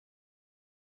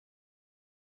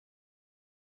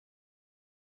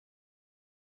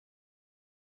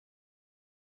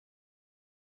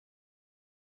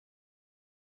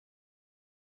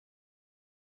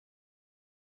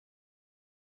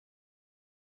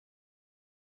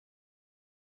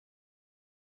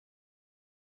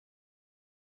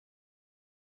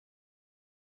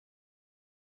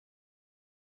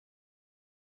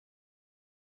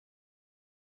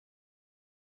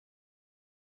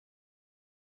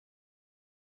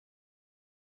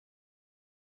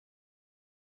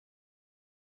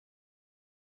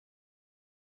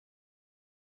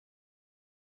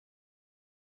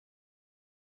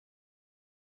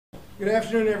Good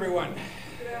afternoon, everyone.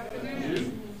 Good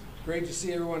afternoon. Great to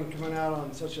see everyone coming out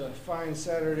on such a fine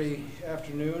Saturday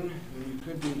afternoon when you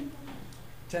could be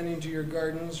tending to your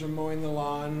gardens or mowing the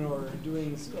lawn or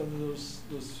doing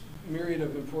those myriad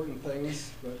of important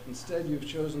things, but instead you've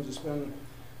chosen to spend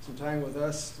some time with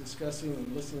us discussing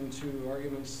and listening to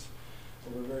arguments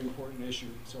over a very important issue.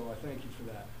 So I thank you for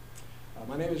that.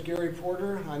 My name is Gary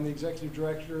Porter. I'm the Executive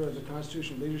Director of the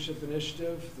Constitution Leadership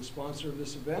Initiative, the sponsor of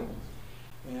this event,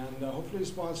 and hopefully a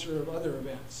sponsor of other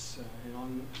events.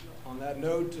 And on that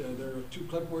note, there are 2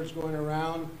 clipboards going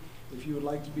around. If you would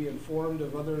like to be informed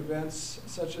of other events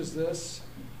such as this,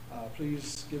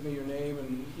 please give me your name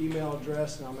and email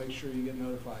address, and I'll make sure you get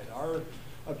notified. Our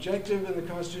objective in the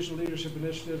Constitution Leadership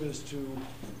Initiative is to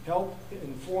help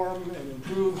inform and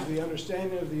improve the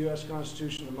understanding of the U.S.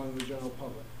 Constitution among the general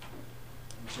public.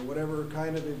 And so whatever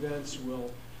kind of events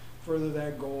will further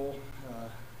that goal,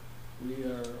 we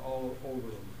are all over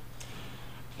them.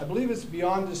 I believe it's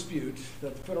beyond dispute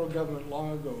that the federal government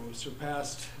long ago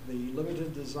surpassed the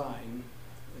limited design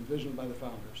envisioned by the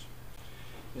founders.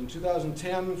 In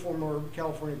 2010, former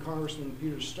California Congressman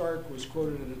Peter Stark was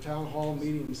quoted at a town hall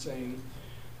meeting saying,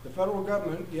 "The federal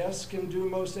government, yes, can do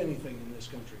most anything in this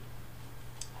country."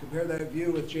 Compare that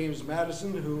view with James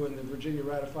Madison, who in the Virginia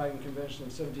Ratifying Convention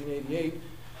of 1788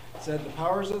 said, "The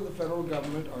powers of the federal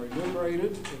government are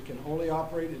enumerated. It can only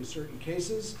operate in certain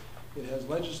cases. It has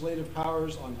legislative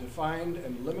powers on defined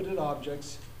and limited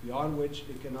objects beyond which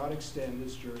it cannot extend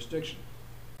its jurisdiction."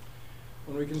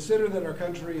 When we consider that our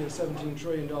country is $17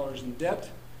 trillion in debt,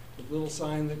 with little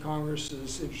sign that Congress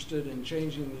is interested in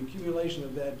changing the accumulation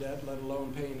of that debt, let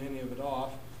alone paying any of it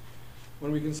off,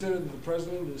 when we consider that the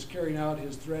President is carrying out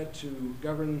his threat to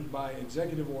govern by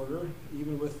executive order,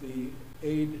 even with the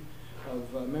aid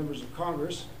of members of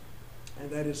Congress,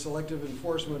 and that his selective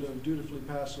enforcement of dutifully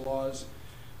passed laws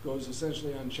goes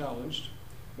essentially unchallenged,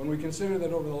 when we consider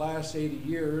that over the last 80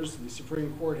 years, the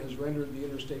Supreme Court has rendered the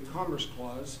Interstate Commerce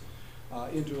Clause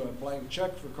into a blank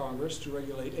check for Congress to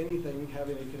regulate anything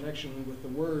having a connection with the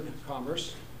word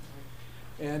commerce,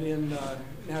 and in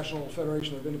National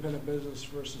Federation of Independent Business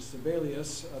versus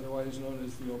Sebelius, otherwise known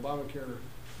as the Obamacare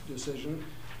decision,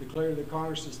 declared that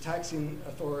Congress's taxing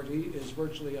authority is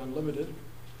virtually unlimited.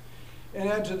 And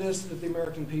add to this that the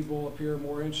American people appear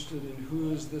more interested in who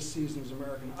is this season's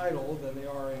American Idol than they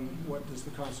are in what does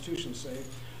the Constitution say.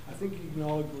 I think you can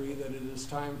all agree that it is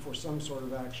time for some sort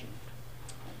of action.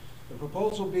 The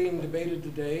proposal being debated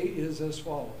today is as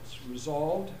follows.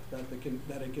 Resolved that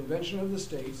a convention of the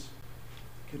states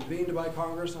convened by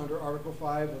Congress under Article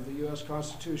 5 of the U.S.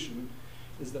 Constitution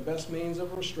is the best means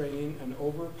of restraining an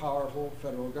overpowerful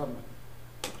federal government.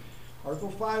 Article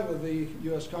 5 of the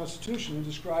U.S. Constitution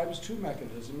describes 2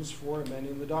 mechanisms for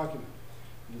amending the document.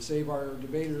 And to save our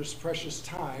debaters precious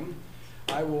time,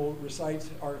 I will recite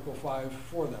Article 5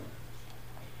 for them.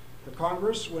 The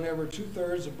Congress, whenever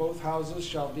 2/3 of both houses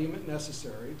shall deem it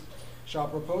necessary, shall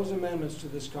propose amendments to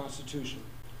this Constitution,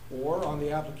 or on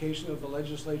the application of the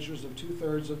legislatures of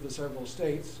 2/3 of the several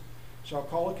states, shall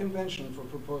call a convention for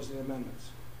proposing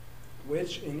amendments,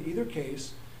 which in either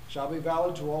case shall be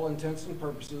valid to all intents and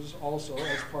purposes also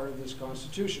as part of this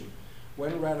Constitution,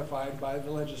 when ratified by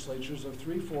the legislatures of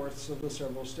 3/4 of the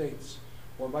several states,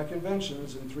 or by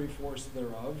conventions in 3/4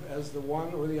 thereof, as the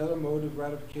one or the other mode of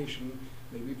ratification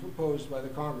may be proposed by the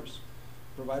Congress,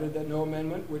 provided that no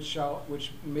amendment which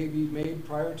may be made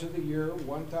prior to the year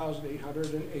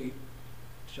 1808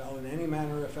 shall in any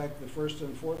manner affect the 1st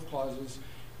and 4th clauses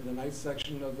in the 9th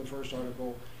section of the 1st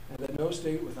article, and that no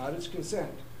state without its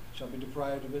consent shall be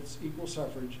deprived of its equal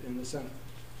suffrage in the Senate.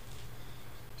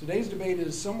 Today's debate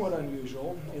is somewhat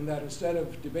unusual in that instead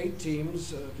of debate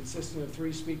teams consisting of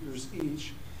 3 speakers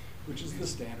each, which is the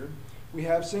standard, we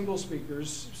have single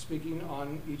speakers speaking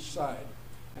on each side.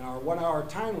 And our 1-hour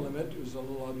time limit is a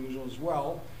little unusual as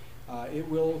well. It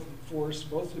will force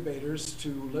both debaters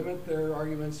to limit their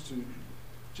arguments to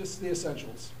just the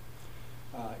essentials.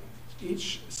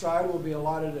 Each side will be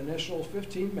allotted an initial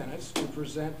 15 minutes to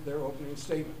present their opening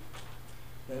statement.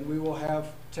 Then we will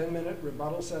have 10-minute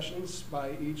rebuttal sessions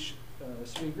by each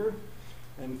speaker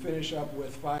and finish up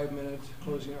with 5-minute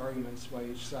closing arguments by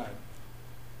each side.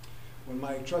 When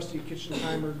my trusty kitchen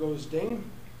timer goes ding,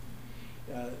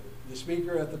 the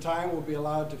speaker at the time will be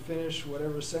allowed to finish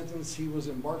whatever sentence he was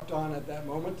embarked on at that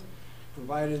moment,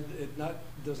 provided it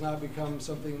does not become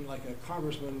something like a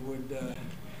congressman would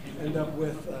end up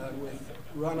with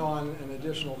run-on and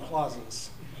additional clauses.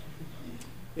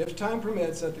 If time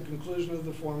permits, at the conclusion of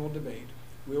the formal debate,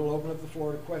 we will open up the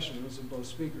floor to questions of both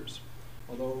speakers.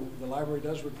 Although the library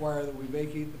does require that we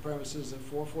vacate the premises at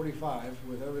 4:45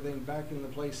 with everything back in the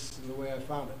place in the way I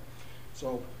found it.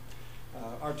 So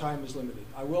our time is limited.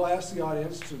 I will ask the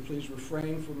audience to please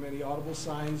refrain from any audible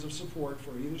signs of support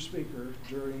for either speaker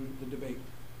during the debate.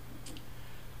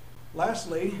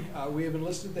 Lastly, we have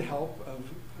enlisted the help of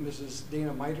Mrs.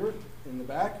 Dana Miter in the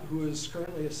back, who is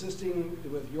currently assisting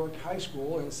with York High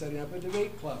School in setting up a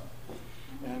debate club.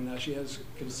 And she has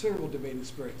considerable debate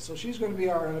experience. So she's going to be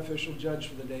our unofficial judge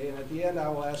for the day, and at the end I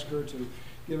will ask her to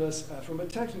give us, from a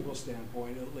technical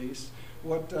standpoint at least,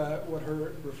 what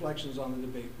her reflections on the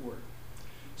debate were.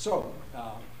 So,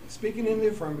 speaking in the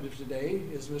affirmative today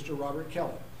is Mr. Robert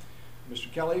Kelly.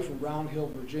 Mr. Kelly from Brown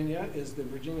Hill, Virginia, is the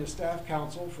Virginia Staff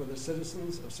Counsel for the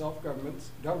Citizens of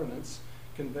Self-Governance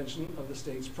Convention of the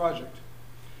States Project.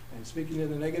 And speaking in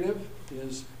the negative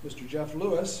is Mr. Jeff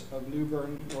Lewis of New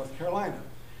Bern, North Carolina.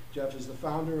 Jeff is the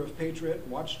founder of Patriot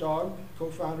Watchdog,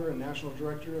 co-founder and national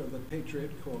director of the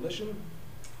Patriot Coalition,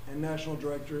 and national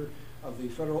director of the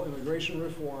Federal Immigration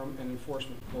Reform and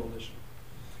Enforcement Coalition.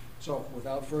 So,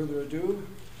 without further ado,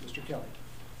 Mr. Kelly.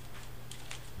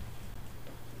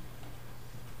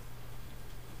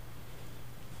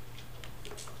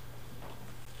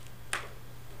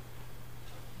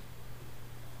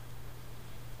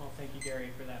 Thank you, Gary,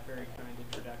 for that very kind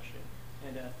introduction.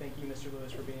 And thank you, Mr.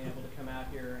 Lewis, for being able to come out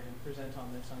here and present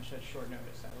on this on such short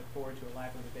notice. I look forward to a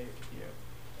lively debate with you.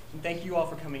 And thank you all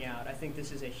for coming out. I think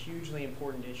this is a hugely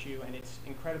important issue, and it's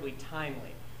incredibly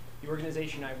timely. The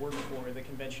organization I work for, the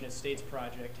Convention of States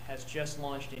Project, has just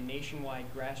launched a nationwide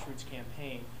grassroots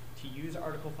campaign to use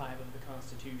Article 5 of the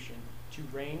Constitution to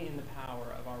rein in the power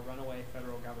of our runaway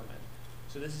federal government.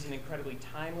 So this is an incredibly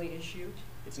timely issue.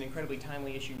 It's an incredibly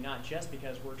timely issue not just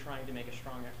because we're trying to make a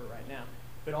strong effort right now,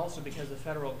 but also because the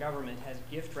federal government has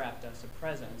gift-wrapped us a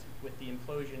present with the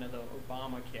implosion of the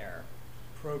Obamacare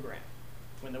program.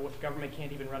 When the government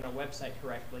can't even run a website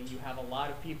correctly, you have a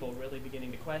lot of people really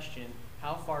beginning to question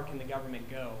how far can the government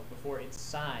go before its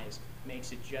size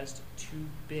makes it just too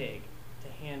big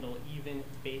to handle even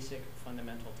basic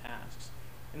fundamental tasks.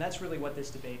 And that's really what this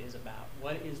debate is about.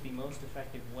 What is the most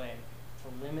effective way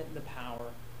to limit the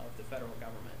power of the federal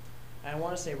government? And I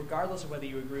want to say, regardless of whether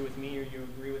you agree with me or you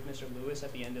agree with Mr. Lewis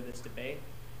at the end of this debate,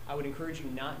 I would encourage you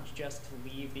not just to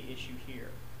leave the issue here.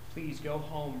 Please go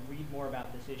home, read more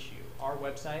about this issue. Our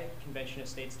website,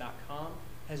 conventionofstates.com,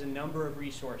 has a number of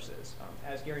resources.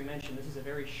 As Gary mentioned, this is a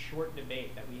very short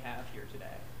debate that we have here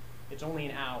today. It's only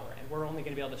an hour, and we're only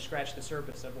going to be able to scratch the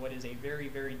surface of what is a very,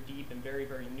 very deep and very,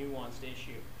 very nuanced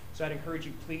issue. So I'd encourage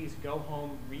you, please go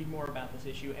home, read more about this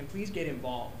issue, and please get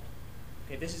involved.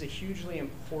 Okay, this is a hugely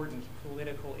important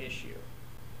political issue.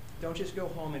 Don't just go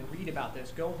home and read about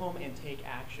this. Go home and take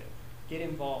action. Get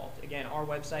involved. Again, our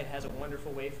website has a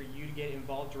wonderful way for you to get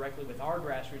involved directly with our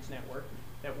grassroots network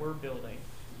that we're building.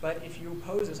 But if you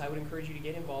oppose us, I would encourage you to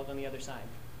get involved on the other side.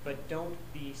 But don't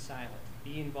be silent.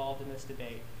 Be involved in this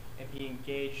debate and be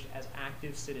engaged as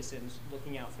active citizens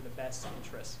looking out for the best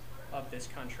interests of this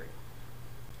country.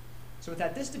 So with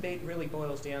that, this debate really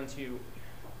boils down to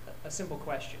a simple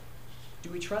question. Do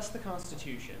we trust the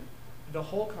Constitution, the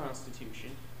whole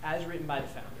Constitution, as written by the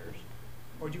founders,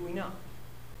 or do we not?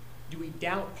 Do we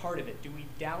doubt part of it? Do we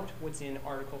doubt what's in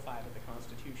Article 5 of the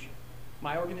Constitution?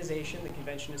 My organization, the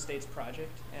Convention of States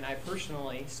Project, and I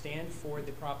personally stand for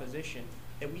the proposition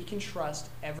that we can trust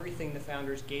everything the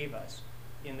founders gave us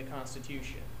in the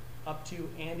Constitution, up to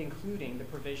and including the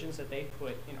provisions that they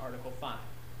put in Article 5.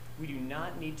 We do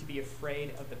not need to be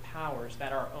afraid of the powers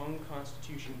that our own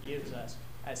Constitution gives us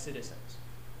as citizens.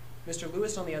 Mr.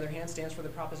 Lewis, on the other hand, stands for the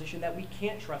proposition that we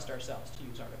can't trust ourselves to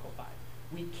use Article 5.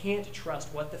 We can't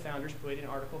trust what the founders put in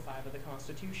Article 5 of the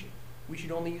Constitution. We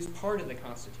should only use part of the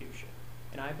Constitution.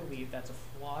 And I believe that's a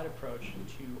flawed approach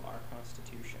to our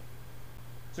Constitution.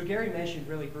 So Gary mentioned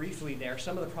really briefly there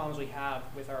some of the problems we have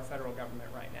with our federal government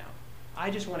right now. I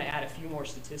just want to add a few more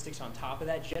statistics on top of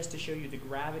that just to show you the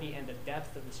gravity and the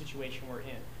depth of the situation we're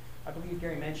in. I believe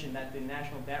Gary mentioned that the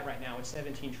national debt right now is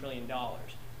 $17 trillion.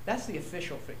 That's the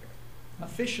official figure.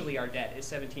 Officially, our debt is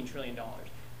 $17 trillion.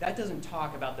 That doesn't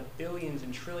talk about the billions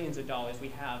and trillions of dollars we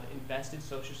have invested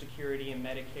Social Security and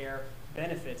Medicare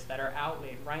benefits that are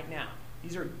outlaid right now.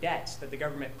 These are debts that the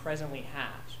government presently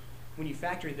has. When you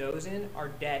factor those in, our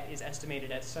debt is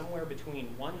estimated at somewhere between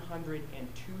 100 and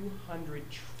 200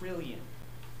 trillion.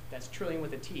 That's trillion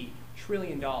with a T,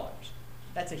 trillion dollars.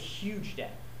 That's a huge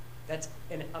debt. That's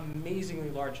an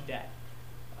amazingly large debt.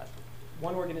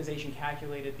 One organization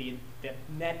calculated the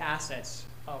net assets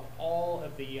of all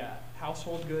of the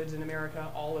household goods in America,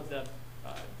 all of the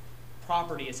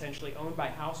property essentially owned by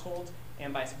households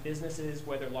and by businesses,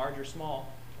 whether large or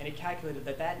small, and it calculated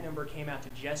that that number came out to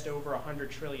just over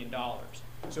 $100 trillion.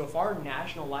 So if our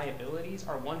national liabilities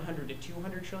are $100 to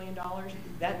 $200 trillion,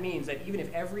 that means that even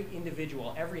if every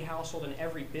individual, every household, and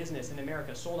every business in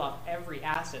America sold off every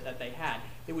asset that they had,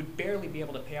 they would barely be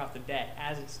able to pay off the debt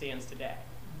as it stands today.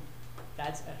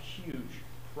 That's a huge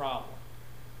problem,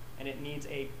 and it needs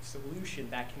a solution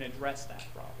that can address that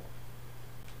problem.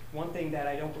 One thing that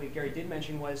I don't believe Gary did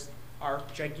mention was our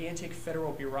gigantic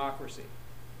federal bureaucracy.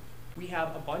 We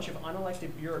have a bunch of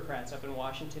unelected bureaucrats up in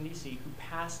Washington, D.C. who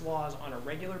pass laws on a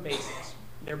regular basis.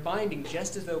 They're binding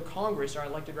just as though Congress, our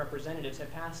elected representatives,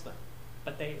 have passed them,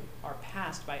 but they are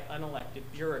passed by unelected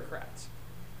bureaucrats.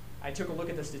 I took a look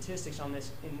at the statistics on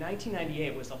this. In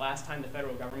 1998 was the last time the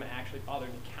federal government actually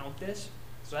bothered to count this.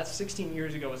 So that's 16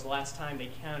 years ago was the last time they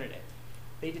counted it.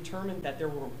 They determined that there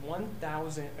were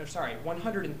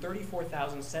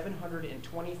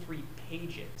 134,723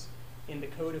 pages in the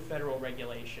Code of Federal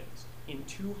Regulations in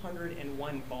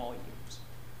 201 volumes.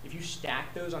 If you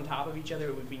stack those on top of each other,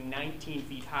 it would be 19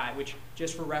 feet high, which,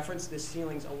 just for reference, this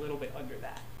ceiling's a little bit under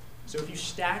that. So if you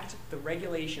stacked the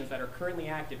regulations that are currently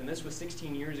active, and this was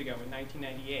 16 years ago in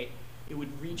 1998, it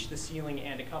would reach the ceiling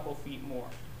and a couple feet more.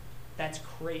 That's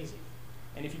crazy.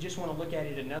 And if you just want to look at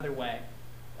it another way,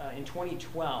 in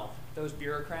 2012, those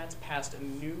bureaucrats passed a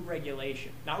new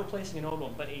regulation, not replacing an old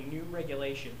one, but a new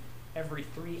regulation every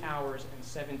 3 hours and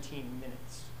 17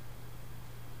 minutes,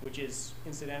 which is,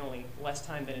 incidentally, less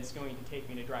time than it's going to take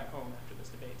me to drive home after this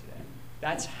debate today.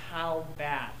 That's how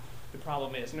bad the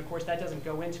problem is. And of course, that doesn't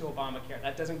go into Obamacare.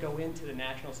 That doesn't go into the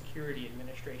National Security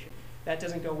Administration. That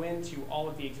doesn't go into all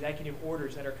of the executive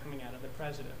orders that are coming out of the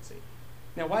presidency.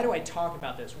 Now, why do I talk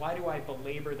about this? Why do I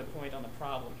belabor the point on the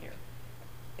problem here?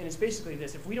 And it's basically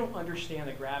this: if we don't understand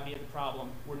the gravity of the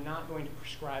problem, we're not going to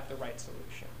prescribe the right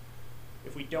solution.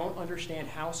 If we don't understand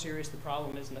how serious the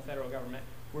problem is in the federal government,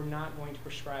 we're not going to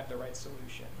prescribe the right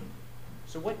solution.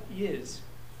 So what is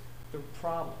the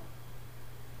problem?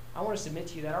 I want to submit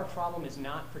to you that our problem is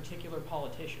not particular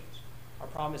politicians. Our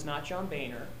problem is not John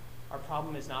Boehner. Our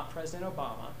problem is not President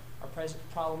Obama. Our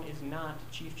problem is not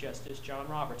Chief Justice John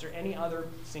Roberts or any other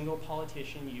single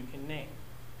politician you can name.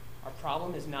 Our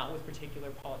problem is not with particular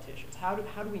politicians. How do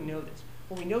we know this?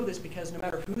 Well, we know this because no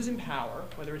matter who's in power,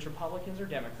 whether it's Republicans or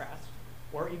Democrats,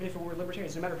 or even if it were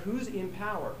libertarians, no matter who's in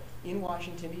power in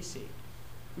Washington, D.C.,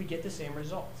 we get the same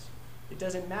results. It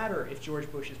doesn't matter if George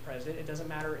Bush is president. It doesn't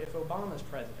matter if Obama's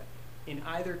president. In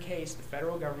either case, the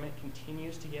federal government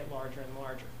continues to get larger and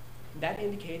larger. That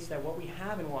indicates that what we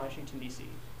have in Washington, D.C.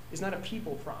 is not a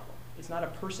people problem. It's not a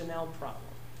personnel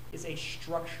problem. It's a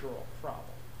structural problem.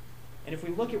 And if we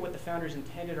look at what the founders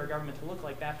intended our government to look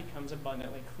like, that becomes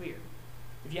abundantly clear.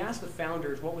 If you ask the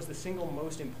founders what was the single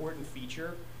most important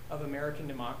feature of American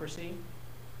democracy,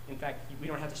 in fact, we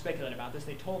don't have to speculate about this,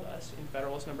 they told us in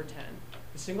Federalist number 10,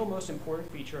 the single most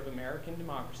important feature of American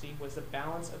democracy was the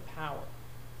balance of power.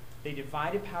 They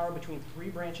divided power between 3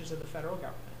 branches of the federal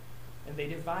government, and they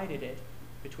divided it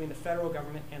between the federal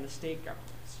government and the state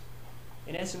governments.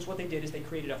 In essence, what they did is they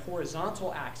created a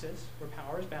horizontal axis where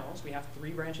power is balanced. We have 3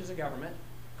 branches of government: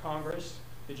 Congress,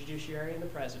 the judiciary, and the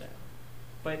president.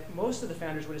 But most of the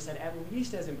founders would have said at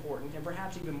least as important, and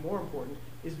perhaps even more important,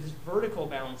 is this vertical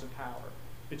balance of power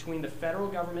between the federal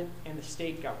government and the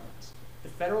state governments. The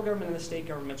federal government and the state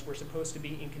governments were supposed to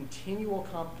be in continual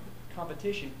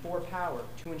competition for power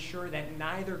to ensure that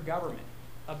neither government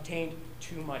obtained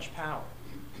too much power.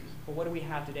 But what do we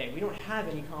have today? We don't have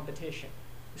any competition.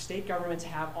 The state governments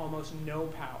have almost no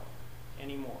power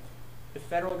anymore. The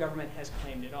federal government has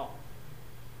claimed it all.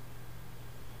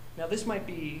 Now this might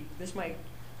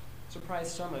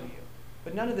surprise some of you,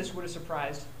 but none of this would have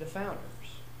surprised the founders.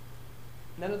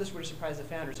 None of this would have surprised the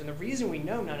founders. And the reason we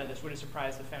know none of this would have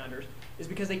surprised the founders is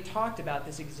because they talked about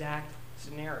this exact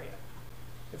scenario.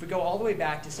 If we go all the way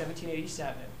back to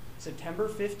 1787, September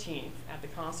 15th, at the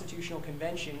Constitutional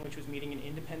Convention, which was meeting in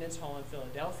Independence Hall in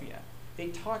Philadelphia, they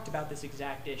talked about this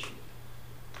exact issue.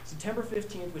 September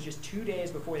 15th was just 2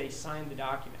 days before they signed the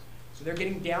document. So they're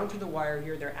getting down to the wire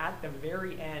here. They're at the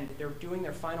very end. They're doing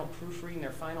their final proofreading,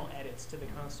 their final edits to the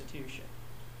Constitution.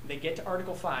 They get to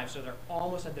Article 5, so they're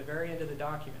almost at the very end of the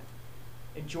document.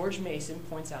 And George Mason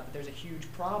points out that there's a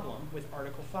huge problem with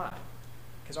Article 5,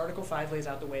 because Article 5 lays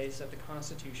out the ways that the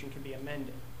Constitution can be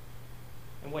amended.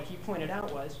 And what he pointed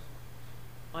out was,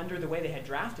 under the way they had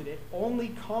drafted it, only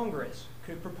Congress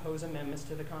could propose amendments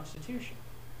to the Constitution.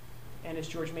 And as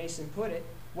George Mason put it,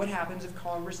 what happens if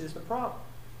Congress is the problem?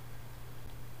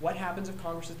 What happens if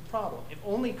Congress is the problem? If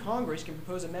only Congress can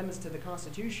propose amendments to the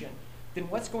Constitution, then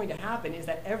what's going to happen is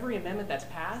that every amendment that's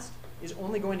passed is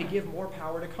only going to give more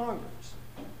power to Congress.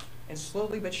 And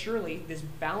slowly but surely, this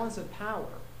balance of power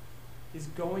is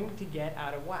going to get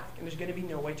out of whack, and there's going to be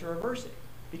no way to reverse it,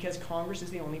 because Congress is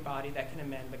the only body that can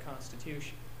amend the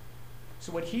Constitution.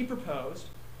 So what he proposed,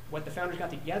 what the founders got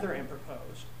together and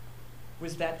proposed,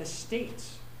 was that the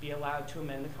states be allowed to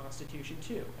amend the Constitution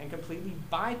too, and completely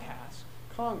bypass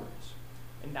Congress.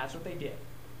 And that's what they did.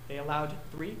 They allowed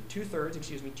two-thirds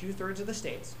of the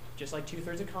states, just like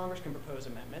two-thirds of Congress can propose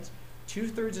amendments,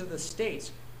 two-thirds of the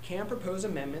states can propose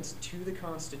amendments to the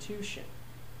Constitution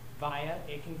via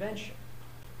a convention.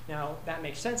 Now, that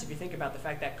makes sense if you think about the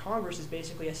fact that Congress is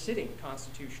basically a sitting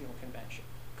constitutional convention.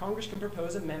 Congress can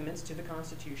propose amendments to the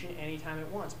Constitution anytime it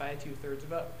wants by a two-thirds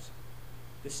votes.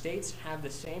 The states have the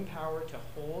same power to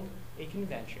hold a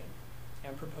convention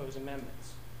and propose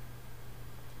amendments.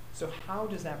 So how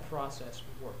does that process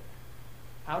work?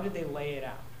 How did they lay it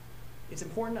out? It's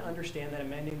important to understand that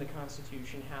amending the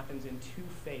Constitution happens in two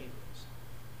phases.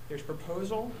 There's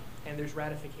proposal and there's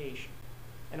ratification.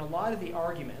 And a lot of the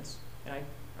arguments, and I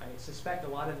suspect a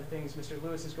lot of the things Mr.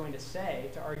 Lewis is going to say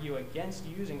to argue against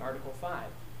using Article 5,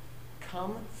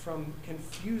 come from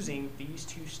confusing these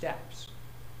two steps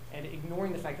and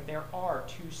ignoring the fact that there are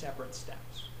two separate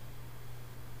steps.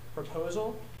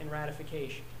 Proposal and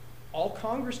ratification. All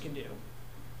Congress can do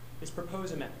is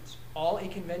propose amendments. All a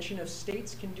convention of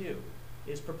states can do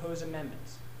is propose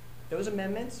amendments. Those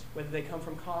amendments, whether they come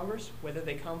from Congress, whether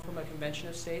they come from a convention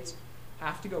of states,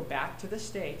 have to go back to the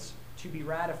states to be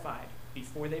ratified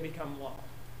before they become law,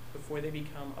 before they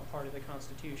become a part of the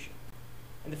Constitution.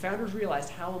 And the founders realized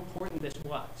how important this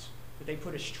was, that they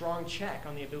put a strong check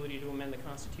on the ability to amend the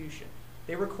Constitution.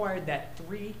 They required that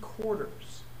 3/4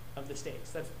 of the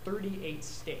states, that's 38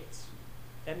 states,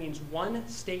 that means one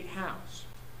state house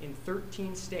in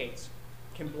 13 states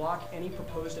can block any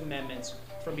proposed amendments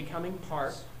from becoming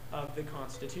part of the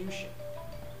Constitution.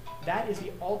 That is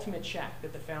the ultimate check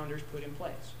that the founders put in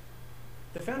place.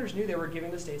 The founders knew they were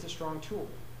giving the states a strong tool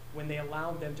when they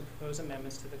allowed them to propose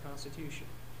amendments to the Constitution.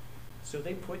 So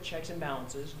they put checks and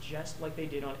balances just like they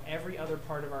did on every other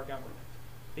part of our government.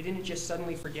 They didn't just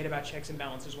suddenly forget about checks and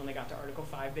balances when they got to Article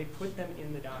 5. They put them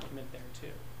in the document there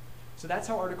too. So that's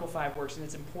how Article 5 works, and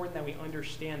it's important that we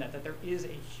understand that there is a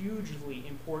hugely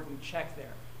important check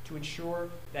there to ensure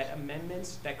that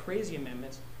amendments, that crazy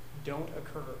amendments, don't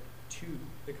occur to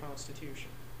the Constitution.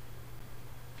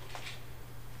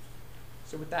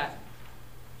 So with that,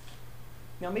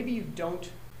 now maybe you don't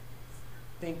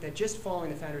think that just following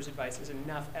the founders' advice is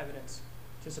enough evidence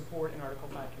to support an Article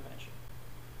 5 convention.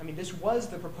 I mean, this was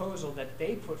the proposal that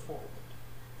they put forward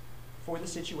for the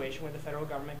situation where the federal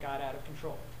government got out of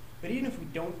control. But even if we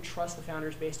don't trust the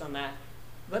founders based on that,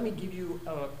 let me give you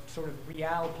a sort of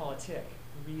realpolitik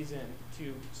reason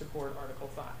to support Article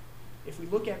 5. If we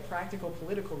look at practical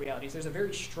political realities, there's a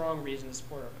very strong reason to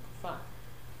support Article 5.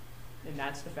 And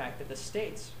that's the fact that the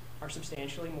states are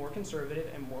substantially more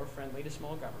conservative and more friendly to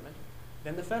small government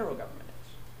than the federal government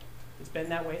is. It's been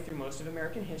that way through most of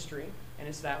American history, and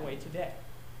it's that way today.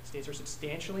 States are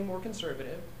substantially more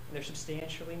conservative, and they're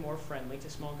substantially more friendly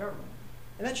to small government.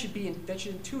 And that should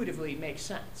intuitively make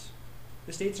sense.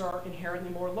 The states are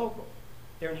inherently more local.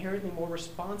 They're inherently more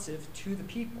responsive to the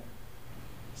people.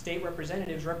 State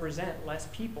representatives represent less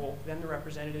people than the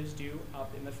representatives do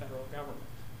up in the federal government.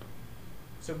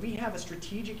 So we have a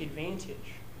strategic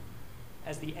advantage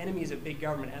as the enemies of big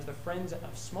government, as the friends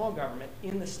of small government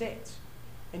in the states.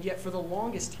 And yet for the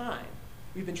longest time,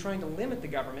 we've been trying to limit the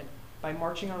government by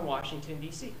marching on Washington,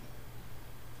 D.C.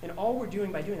 And all we're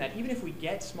doing by doing that, even if we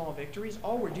get small victories,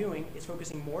 all we're doing is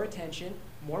focusing more attention,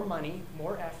 more money,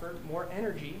 more effort, more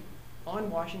energy on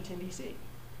Washington, D.C.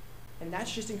 And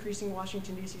that's just increasing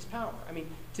Washington, D.C.'s power. I mean,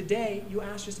 today, you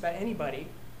ask just about anybody,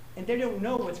 and they don't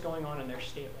know what's going on in their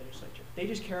state legislature. They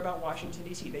just care about Washington,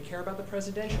 D.C. They care about the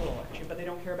presidential election, but they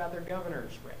don't care about their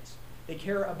governor's race. They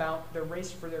care about their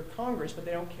race for their Congress, but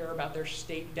they don't care about their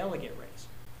state delegate race.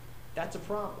 That's a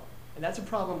problem. And that's a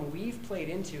problem we've played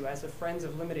into as the friends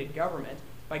of limited government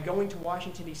by going to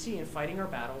Washington, D.C. and fighting our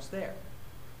battles there.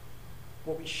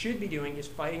 What we should be doing is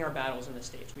fighting our battles in the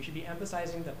states. We should be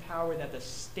emphasizing the power that the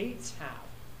states have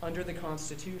under the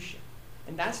Constitution.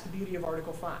 And that's the beauty of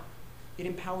Article 5. It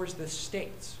empowers the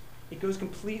states. It goes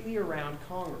completely around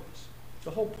Congress.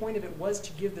 The whole point of it was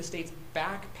to give the states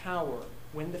back power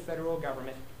when the federal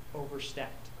government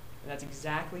overstepped. And that's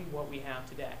exactly what we have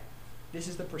today. This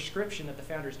is the prescription that the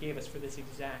founders gave us for this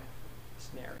exact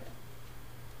scenario.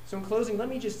 So in closing, let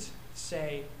me just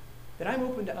say that I'm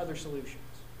open to other solutions.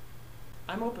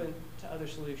 I'm open to other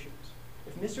solutions.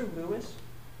 If Mr. Lewis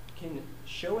can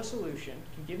show a solution,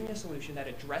 can give me a solution that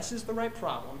addresses the right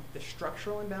problem, the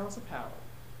structural imbalance of power,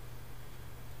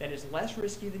 that is less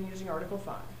risky than using Article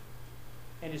 5,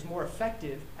 and is more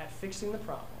effective at fixing the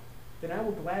problem, then I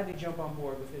will gladly jump on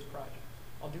board with his project.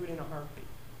 I'll do it in a heartbeat.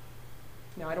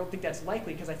 Now, I don't think that's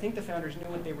likely because I think the founders knew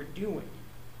what they were doing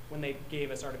when they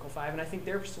gave us Article 5, and I think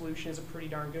their solution is a pretty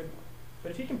darn good one.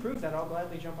 But if he can prove that, I'll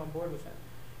gladly jump on board with him.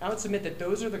 I would submit that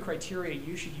those are the criteria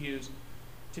you should use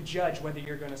to judge whether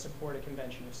you're going to support a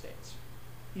convention of states.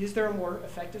 Is there a more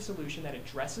effective solution that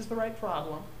addresses the right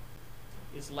problem,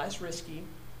 is less risky,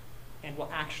 and will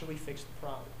actually fix the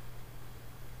problem?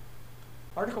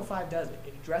 Article 5 does it.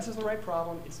 It addresses the right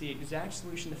problem. It's the exact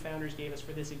solution the founders gave us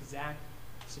for this exact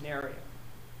scenario.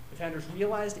 The founders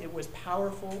realized it was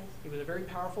powerful. It was a very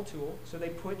powerful tool, so they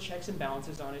put checks and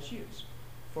balances on its use.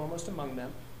 Foremost among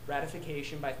them,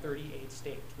 ratification by 38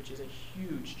 states, which is a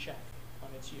huge check on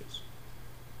its use.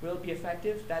 Will it be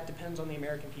effective? That depends on the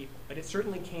American people, but it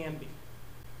certainly can be.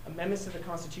 Amendments to the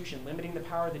Constitution, limiting the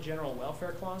power of the General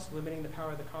Welfare Clause, limiting the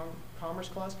power of the Commerce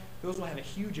Clause, those will have a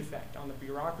huge effect on the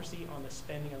bureaucracy, on the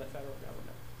spending of the federal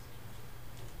government.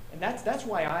 And that's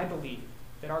why I believe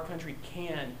that our country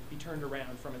can be turned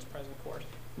around from its present course.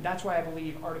 And that's why I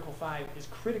believe Article 5 is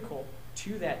critical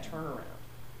to that turnaround.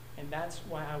 And that's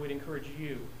why I would encourage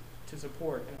you to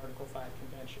support an Article 5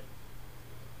 convention.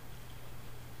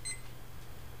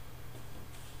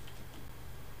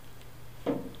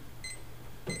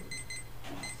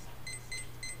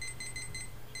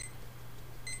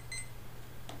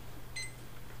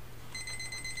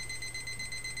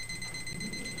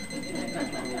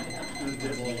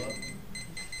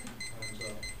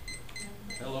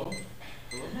 Hello?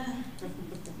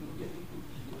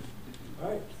 All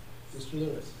right, Mr.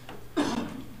 Lewis.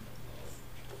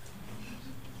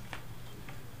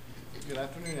 Good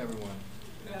afternoon, everyone.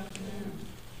 Good afternoon.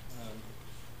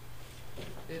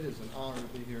 It is an honor to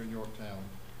be here in Yorktown.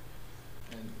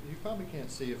 And you probably can't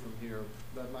see it from here,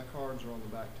 but my cards are on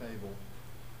the back table.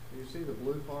 You see the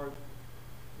blue card,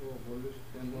 little bluish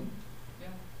emblem? Yeah.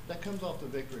 That comes off the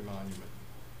Victory Monument.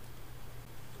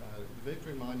 The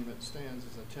Victory Monument stands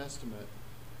as a testament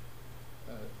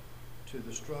to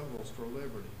the struggles for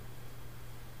liberty.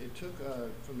 It took,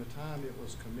 from the time it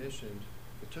was commissioned,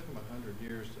 it took them 100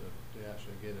 years to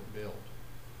actually get it built.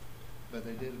 But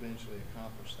they did eventually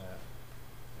accomplish that.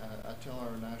 I tell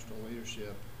our national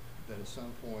leadership that at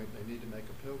some point they need to make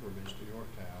a pilgrimage to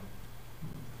Yorktown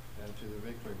and to the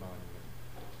Victory Monument,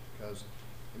 because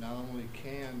not only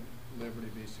can liberty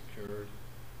be secured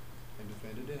and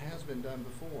defended, it has been done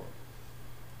before.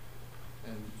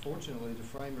 And fortunately, the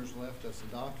framers left us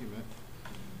a document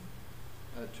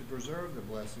to preserve the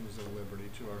blessings of liberty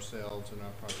to ourselves and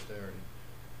our posterity.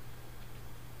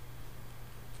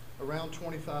 Around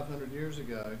 2,500 years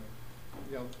ago,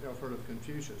 y'all have heard of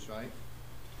Confucius, right?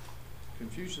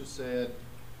 Confucius said,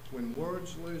 when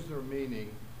words lose their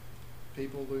meaning,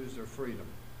 people lose their freedom.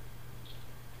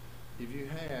 If you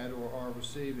had or are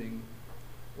receiving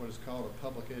what is called a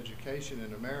public education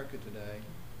in America today,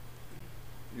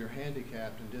 you're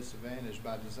handicapped and disadvantaged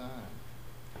by design.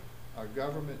 Our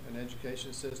government and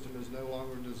education system is no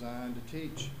longer designed to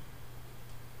teach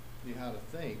you how to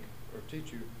think or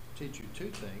teach you to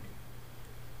think,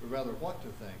 but rather what to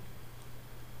think.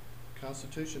 The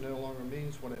Constitution no longer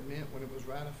means what it meant when it was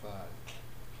ratified.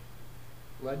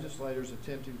 Legislators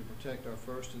attempting to protect our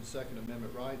First and Second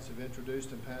Amendment rights have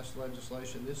introduced and passed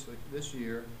legislation this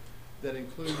year that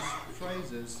includes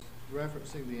phrases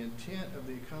referencing the intent of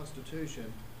the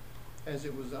Constitution as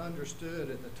it was understood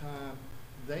at the time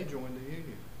they joined the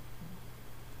Union.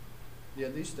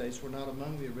 Yet these states were not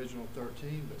among the original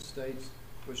 13, but states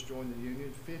which joined the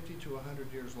Union 50 to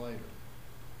 100 years later,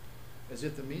 as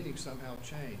if the meaning somehow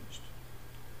changed.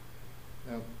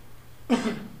 Now,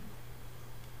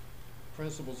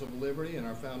 principles of liberty in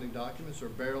our founding documents are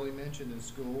barely mentioned in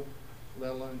school,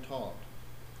 let alone taught.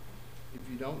 If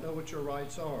you don't know what your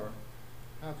rights are,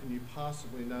 how can you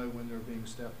possibly know when they're being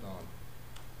stepped on?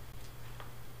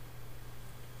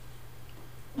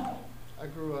 I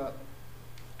grew up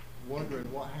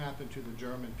wondering what happened to the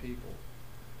German people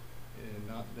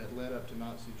that led up to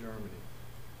Nazi Germany.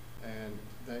 And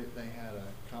they had a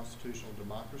constitutional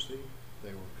democracy.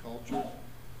 They were cultured,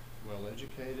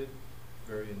 well-educated,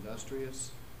 very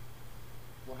industrious.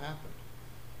 What happened?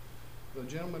 The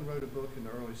gentleman wrote a book in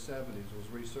the early 70s, was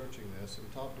researching this,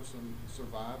 and talked to some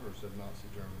survivors of Nazi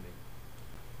Germany.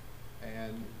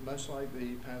 And much like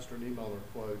the Pastor Niemöller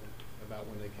quote about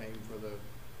when they came for the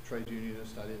trade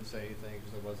unionist, I didn't say anything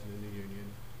because I wasn't in the union,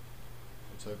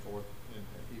 and so forth. And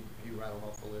he rattled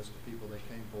off a list of people that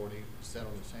came forward, he sat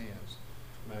on his hands.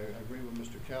 And I agree with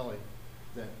Mr. Kelly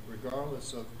that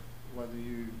regardless of whether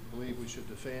you believe we should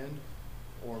defend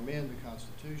or amend the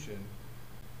Constitution,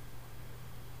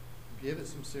 give it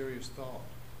some serious thought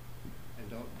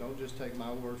And don't just take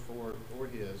my word for it or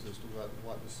his as to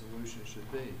what the solution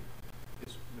should be.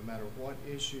 It's no matter what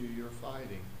issue you're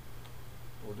fighting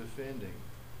or defending,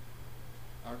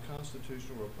 our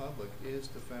constitutional republic is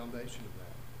the foundation of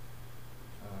that.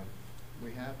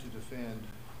 We have to defend,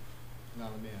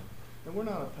 not amend. And we're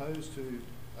not opposed to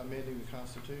amending the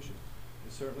Constitution.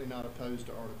 It's certainly not opposed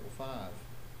to Article 5.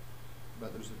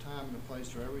 But there's a time and a place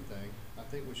for everything. I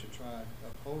think we should try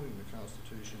upholding the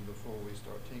Constitution before we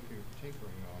start tinkering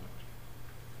on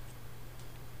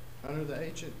it. Under the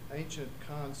ancient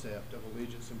concept of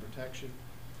allegiance and protection,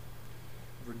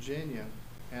 Virginia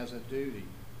has a duty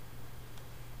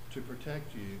to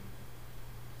protect you,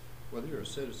 whether you're a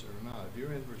citizen or not. If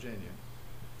you're in Virginia,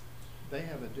 they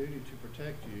have a duty to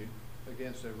protect you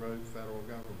against a rogue federal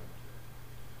government.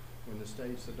 When the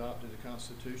states adopted the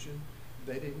Constitution,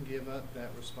 they didn't give up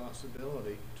that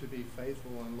responsibility to be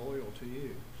faithful and loyal to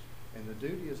you. And the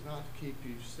duty is not to keep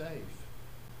you safe,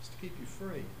 it's to keep you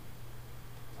free.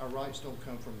 Our rights don't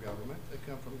come from government, they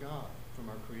come from God, from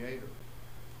our Creator.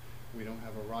 We don't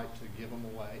have a right to give them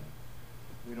away.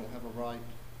 We don't have a right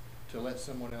to let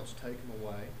someone else take them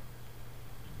away.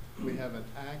 We have an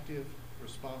active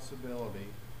responsibility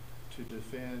to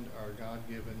defend our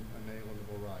God-given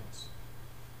unalienable rights.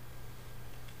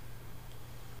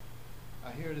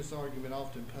 I hear this argument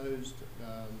often posed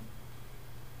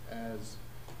as,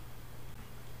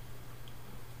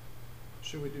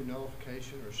 should we do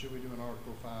nullification or should we do an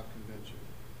Article 5 convention?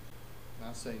 And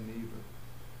I say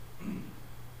neither.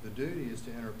 The duty is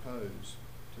to interpose,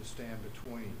 to stand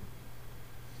between.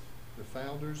 The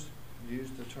founders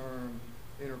used the term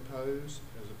interpose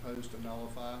as opposed to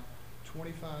nullify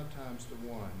 25 times to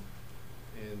 1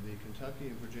 in the Kentucky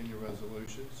and Virginia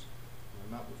resolutions.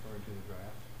 I'm not referring to the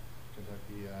draft.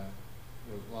 Kentucky, a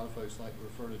lot of folks like to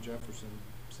refer to Jefferson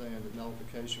saying that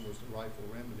nullification was the rightful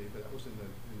remedy, but that was in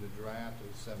the draft of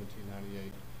the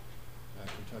 1798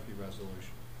 Kentucky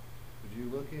resolution. If you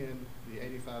look in the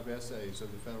 85 essays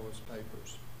of the Federalist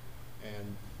Papers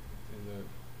and in the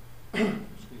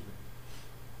excuse me,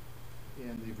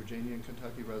 in the Virginia and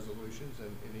Kentucky resolutions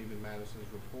and even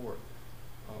Madison's report,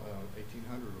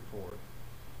 1800 report,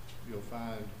 you'll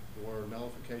find the word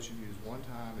nullification used one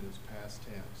time in its past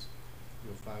tense.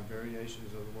 You'll find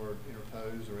variations of the word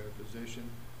interpose or interposition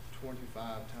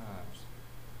 25 times.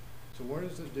 So what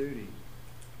is the duty?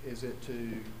 Is it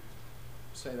to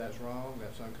say that's wrong,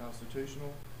 that's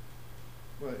unconstitutional?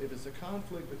 Well, if it's a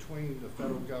conflict between the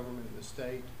federal government and the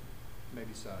state,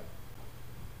 maybe so.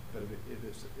 But if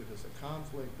it's a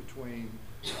conflict between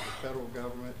the federal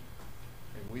government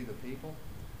and we the people,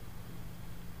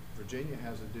 Virginia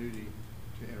has a duty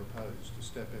to interpose, to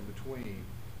step in between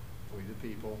we the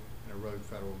people and a rogue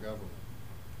federal government.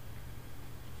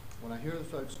 When I hear the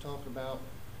folks talk about,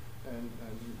 and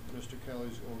Mr.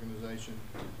 Kelly's organization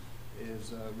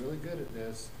is really good at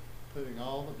this, putting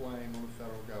all the blame on the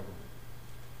federal government.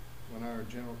 When our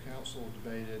general counsel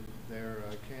debated their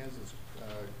Kansas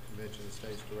convention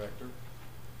state's director,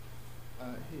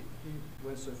 he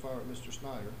went so far, Mr.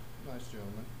 Snyder, nice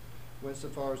gentleman, went so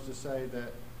far as to say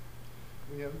that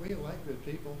we elect good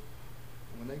people,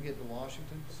 and when they get to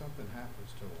Washington, something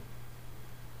happens to them.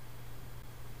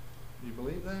 Do you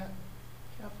believe that?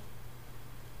 Yep.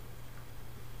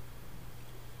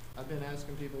 I've been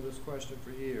asking people this question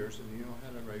for years, and you don't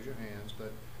have to raise your hands,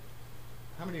 but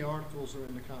how many articles are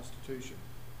in the Constitution?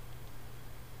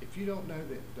 If you don't know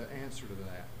the answer to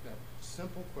that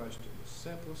simple question, the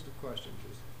simplest of questions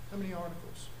is, how many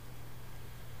articles?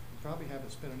 You probably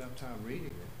haven't spent enough time reading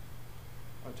it.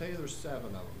 I'll tell you there's 7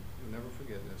 of them. You'll never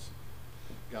forget this.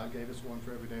 God gave us one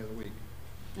for every day of the week.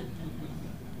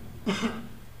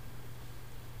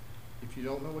 If you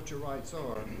don't know what your rights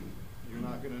are, you're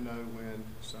not going to know when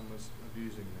someone's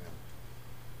abusing them.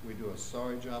 We do a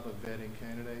sorry job of vetting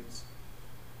candidates.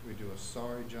 We do a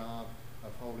sorry job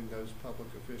of holding those public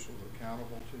officials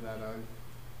accountable to that oath.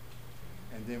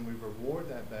 And then we reward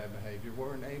that bad behavior.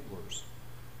 We're enablers.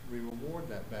 We reward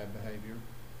that bad behavior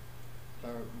by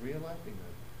re-electing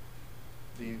them.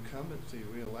 The incumbency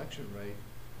re-election rate,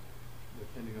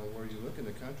 depending on where you look in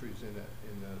the country, is in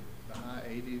the high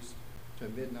 80s to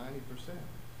mid 90%.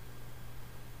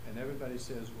 And everybody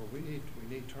says, well, we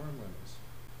need term limits.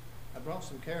 I brought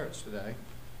some carrots today.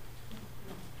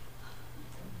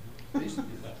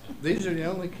 These are the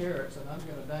only carrots that I'm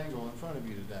going to dangle in front of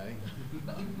you today.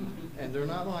 And they're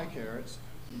not my carrots.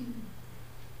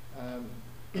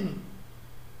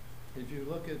 If you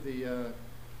look at the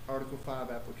Article 5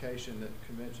 application that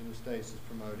Convention of States is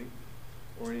promoting,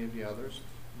 or any of the others,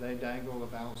 they dangle a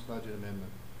balanced budget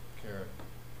amendment carrot.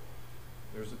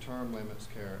 There's a term limits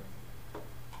carrot.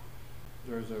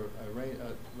 there's a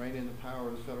rein in the power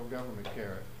of the federal government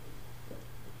carrot.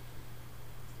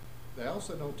 They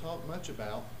also don't talk much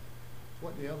about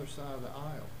what the other side of the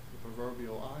aisle, the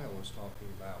proverbial aisle, is talking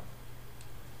about.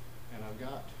 And I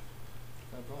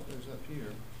brought those up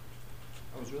here.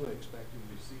 I was really expecting to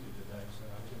be seated today, so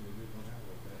I didn't be moving around a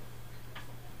little bit.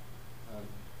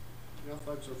 Y'all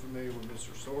folks are familiar with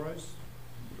Mr. Soros,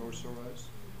 George Soros?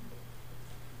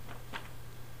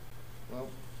 Well,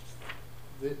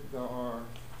 I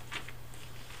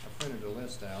printed a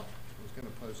list out. I was going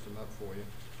to post them up for you.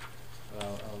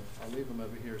 I'll leave them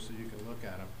over here so you can look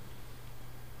at them.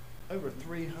 Over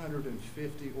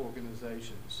 350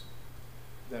 organizations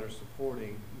that are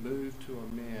supporting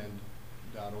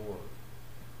MoveToAmend.org.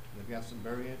 They've got some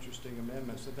very interesting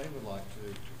amendments that they would like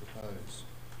to propose.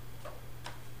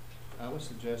 I would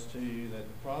suggest to you that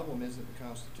the problem isn't the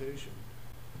Constitution.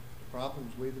 The problem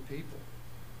is we the people.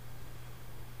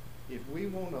 If we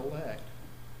want to elect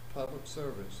public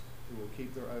servants who will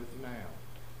keep their oath now,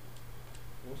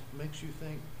 what makes you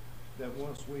think that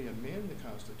once we amend the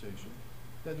Constitution,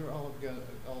 that they're all of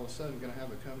a sudden going to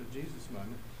have a come to Jesus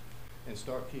moment and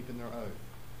start keeping their oath?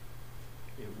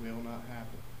 It will not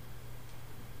happen.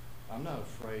 I'm not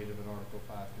afraid of an Article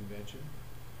 5 convention.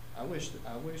 I wish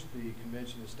the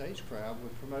Convention of States crowd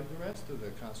would promote the rest of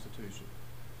the Constitution.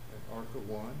 Article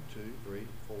 1, 2, 3,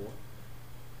 4,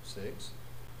 6.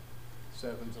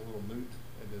 7's a little moot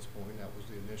at this point. That was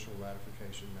the initial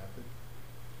ratification method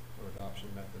or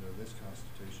adoption method of this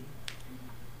Constitution.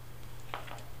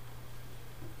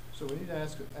 So we need to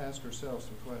ask ourselves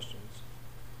some questions.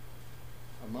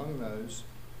 Among those,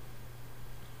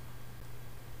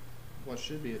 what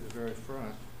should be at the very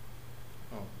front,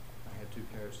 oh, I had 2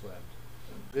 carrots left.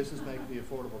 This is make the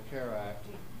Affordable Care Act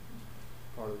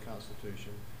part of the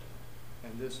Constitution,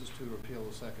 and this is to repeal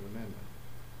the Second Amendment.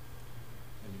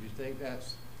 And if you think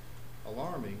that's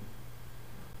alarming,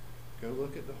 go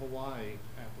look at the Hawaii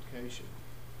application.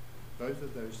 Both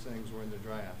of those things were in the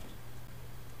draft.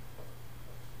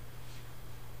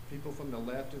 People from the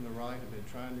left and the right have been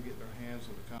trying to get their hands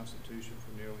on the Constitution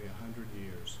for nearly 100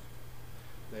 years.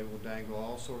 They will dangle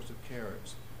all sorts of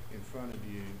carrots in front of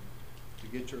you to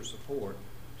get your support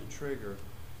to trigger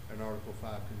an Article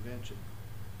 5 convention.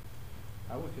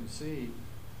 I would concede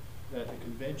that the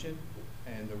convention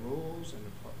and the rules and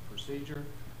the procedure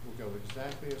will go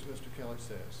exactly as Mr. Kelly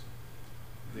says.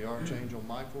 The Archangel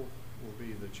Michael will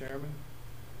be the chairman.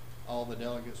 All the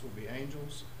delegates will be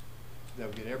angels.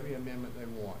 They'll get every amendment they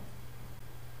want.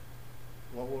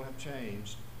 What will have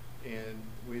changed in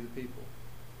we the people?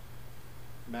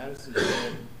 Madison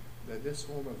said that this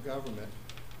form of government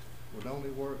would only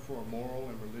work for a moral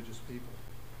and religious people.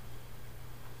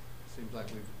 Seems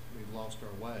like we've lost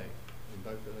our way in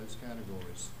both of those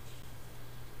categories.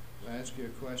 I'll ask you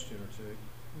a question or two.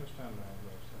 How much time do I have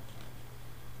left?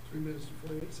 3 minutes and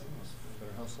 48 seconds. I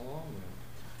better hustle along then.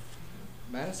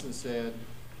 Madison said,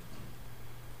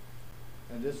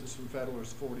 and this is from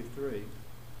Federalist 43,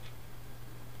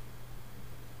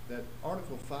 that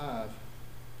Article 5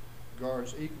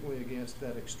 guards equally against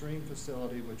that extreme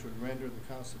facility which would render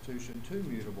the Constitution too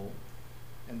mutable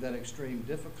and that extreme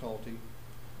difficulty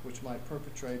which might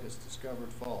perpetrate its discovered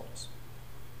faults.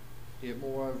 It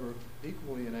moreover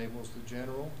equally enables the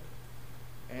general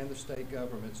and the state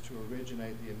governments to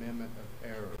originate the amendment of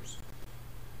errors.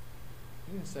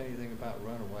 He didn't say anything about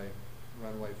runaway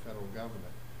federal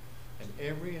government. And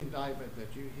every indictment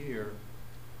that you hear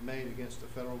made against the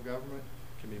federal government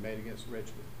can be made against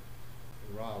Richmond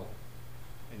and Raleigh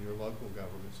and your local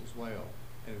governments as well.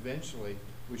 And eventually,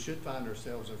 we should find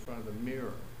ourselves in front of the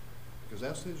mirror, because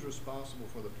that's who's responsible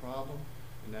for the problem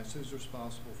and that's who's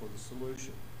responsible for the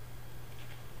solution.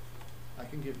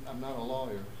 I'm not a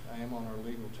lawyer, I am on our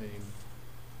legal team.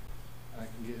 I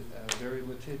can get very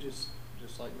litigious,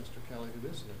 just like Mr. Kelly, who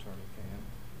is an attorney, can.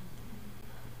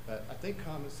 But I think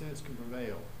common sense can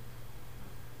prevail.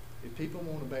 If people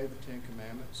won't obey the 10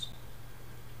 Commandments,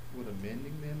 would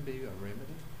amending them be a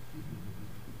remedy?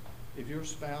 If your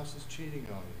spouse is cheating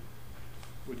on you,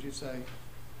 would you say,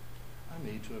 I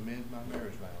need to amend my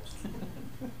marriage vows?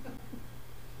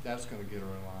 That's going to get her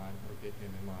in line or get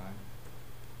him in line.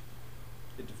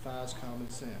 It defies common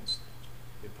sense.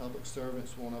 If public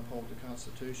servants won't uphold the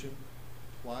Constitution,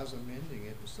 why is amending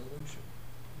it the solution?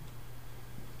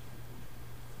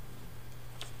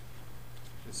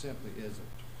 It simply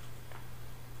isn't.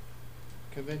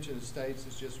 Convention of States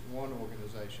is just one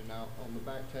organization. Now, on the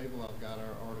back table, I've got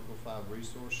our Article 5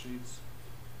 resource sheets.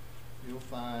 You'll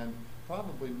find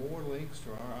probably more links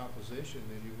to our opposition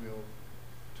than you will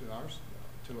to us,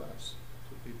 to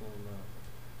people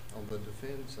on the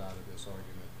defend side of this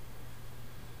argument.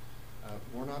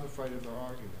 We're not afraid of their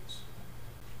arguments,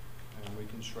 and we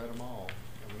can shred them all,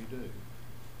 and we do,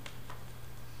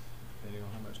 depending on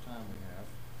how much time we have.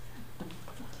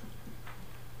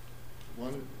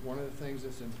 One of the things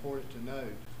that's important to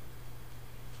note,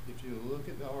 if you look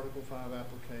at the Article 5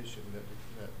 application that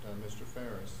Mr.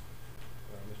 Ferris,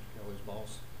 Mr. Kelly's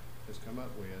boss, has come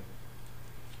up with,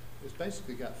 it's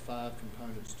basically got 5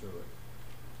 components to it.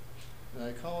 Now,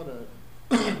 they call it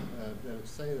they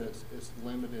say that it's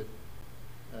limited.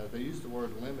 They use the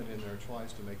word limit in there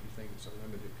twice to make you think it's a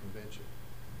limited convention.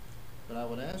 But I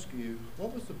would ask you,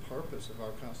 what was the purpose of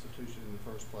our Constitution in the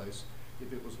first place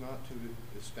if it was not to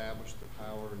establish the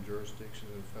power and jurisdiction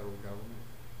of the federal government?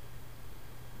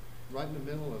 Right in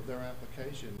the middle of their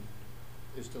application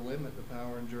is to limit the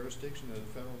power and jurisdiction of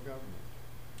the federal government.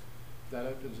 That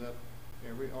opens up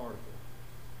every article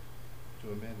to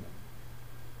amendment.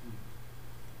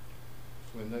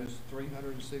 When those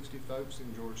 360 folks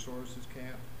in George Soros's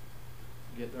camp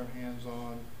get their hands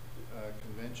on a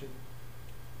convention,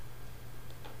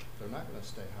 they're not going to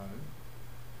stay home.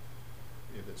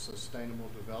 If it's sustainable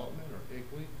development or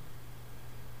ICLEI,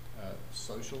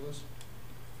 socialist,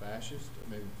 fascist, I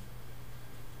mean,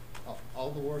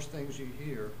 all the worst things you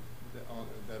hear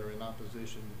that are in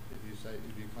opposition, if you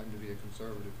claim to be a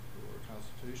conservative or a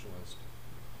constitutionalist,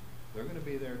 they're going to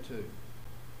be there too.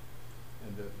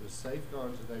 And the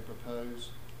safeguards that they propose,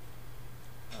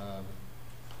 well,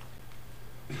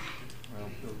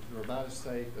 they're about as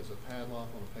safe as a padlock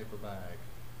on a paper bag.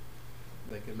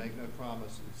 They can make no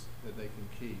promises that they can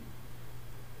keep.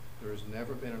 There has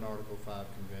never been an Article 5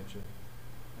 convention,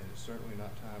 and it's certainly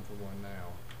not time for one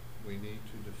now. We need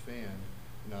to defend,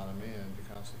 not amend,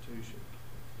 the Constitution.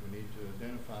 We need to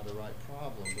identify the right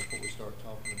problem before we start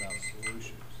talking about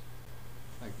solutions.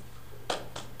 Thank you.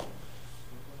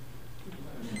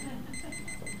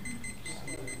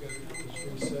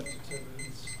 Reset to 10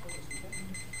 minutes.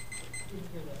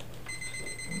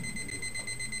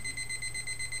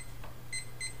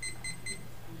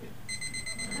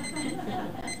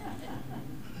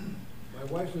 My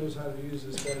wife knows how to use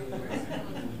this better than I.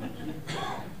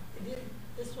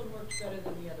 This one works better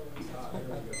than the other ones.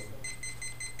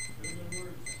 There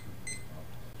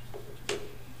we go.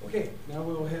 Okay, now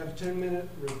we'll have 10-minute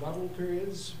rebuttal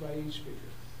periods by each speaker.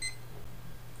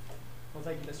 Well,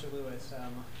 thank you, Mr. Lewis.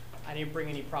 I didn't bring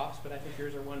any props, but I think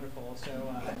yours are wonderful, so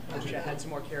I wish I had some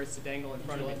more carrots to dangle in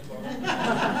front of me.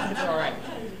 It's all right.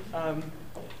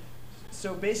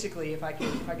 So basically, if I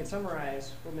could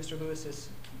summarize what Mr. Lewis has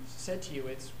said to you,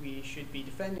 it's we should be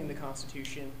defending the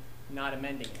Constitution, not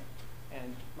amending it.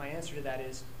 And my answer to that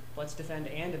is, let's defend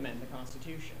and amend the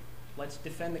Constitution. Let's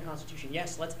defend the Constitution.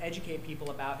 Yes, let's educate people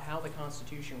about how the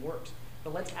Constitution works.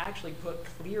 But let's actually put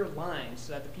clear lines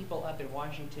so that the people up in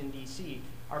Washington, D.C.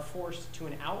 are forced to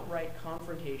an outright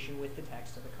confrontation with the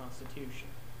text of the Constitution.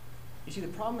 You see, the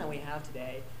problem that we have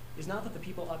today is not that the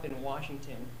people up in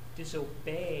Washington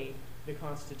disobey the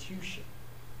Constitution.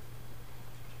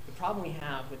 The problem we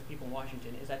have with the people in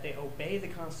Washington is that they obey the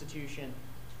Constitution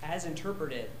as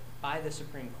interpreted by the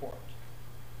Supreme Court.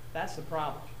 That's the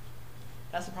problem.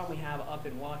 That's the problem we have up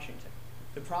in Washington.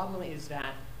 The problem is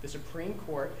that the Supreme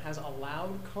Court has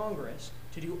allowed Congress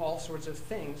to do all sorts of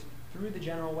things through the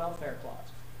General Welfare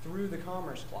Clause, through the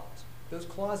Commerce Clause. Those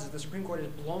clauses, the Supreme Court has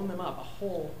blown them up, a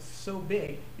hole so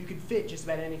big you could fit just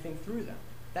about anything through them.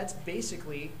 That's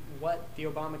basically what the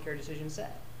Obamacare decision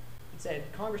said. It said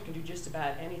Congress can do just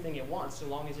about anything it wants so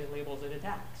long as it labels it a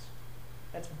tax.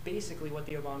 That's basically what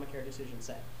the Obamacare decision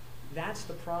said. That's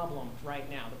the problem right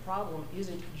now. The problem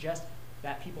isn't just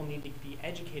that people need to be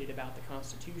educated about the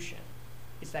Constitution.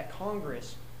 It's that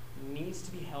Congress needs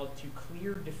to be held to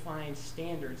clear, defined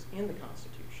standards in the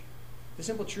Constitution. The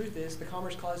simple truth is the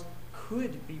Commerce Clause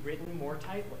could be written more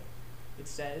tightly. It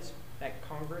says that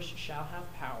Congress shall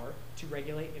have power to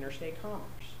regulate interstate commerce.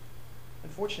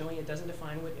 Unfortunately, it doesn't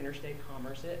define what interstate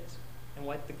commerce is. And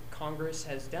what the Congress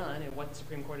has done and what the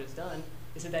Supreme Court has done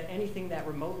is that anything that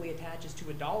remotely attaches to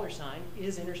a dollar sign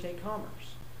is interstate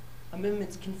commerce.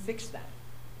 Amendments can fix that.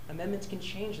 Amendments can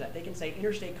change that. They can say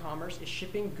interstate commerce is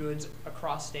shipping goods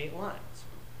across state lines.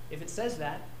 If it says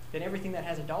that, then everything that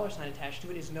has a dollar sign attached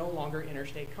to it is no longer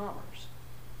interstate commerce.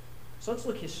 So let's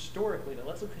look historically, though.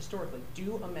 Let's look historically.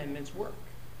 Do amendments work?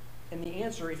 And the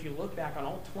answer, if you look back on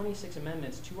all 26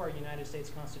 amendments to our United States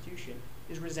Constitution,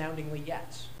 is resoundingly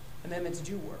yes. Amendments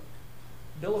do work.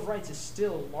 The Bill of Rights is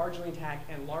still largely intact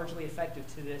and largely effective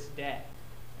to this day.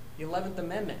 The 11th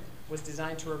Amendment was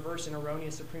designed to reverse an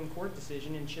erroneous Supreme Court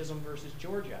decision in Chisholm versus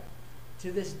Georgia.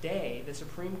 To this day, the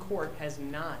Supreme Court has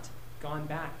not gone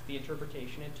back to the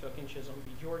interpretation it took in Chisholm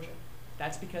v. Georgia.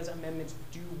 That's because amendments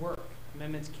do work.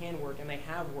 Amendments can work, and they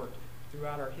have worked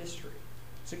throughout our history.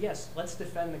 So yes, let's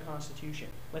defend the Constitution.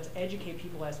 Let's educate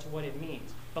people as to what it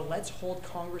means. But let's hold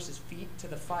Congress's feet to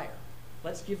the fire.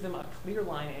 Let's give them a clear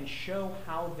line and show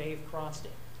how they've crossed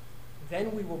it.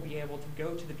 Then we will be able to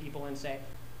go to the people and say,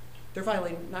 they're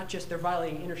violating, not just they're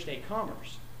violating interstate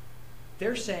commerce.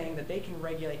 They're saying that they can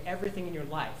regulate everything in your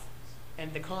life,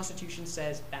 and the Constitution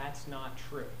says that's not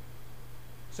true.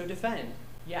 So defend,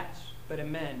 yes, but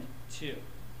amend too.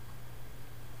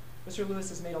 Mr. Lewis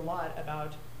has made a lot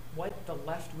about what the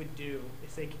left would do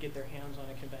if they could get their hands on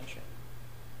a convention.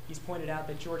 He's pointed out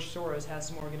that George Soros has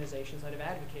some organizations that have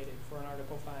advocated for an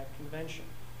Article 5 convention.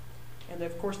 And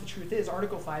of course, the truth is,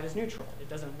 Article 5 is neutral. It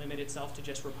doesn't limit itself to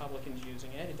just Republicans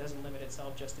using it. It doesn't limit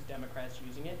itself just to Democrats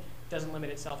using it. It doesn't limit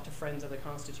itself to friends of the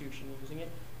Constitution using it.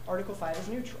 Article 5 is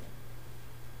neutral.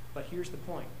 But here's the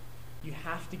point. You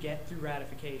have to get through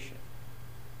ratification.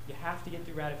 You have to get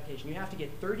through ratification. You have to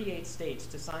get 38 states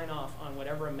to sign off on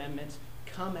whatever amendments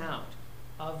come out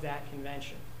of that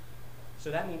convention.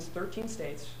 So that means 13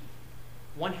 states,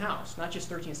 one house, not just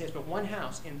 13 states, but one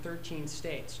house in 13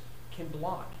 states can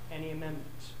block any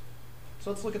amendments. So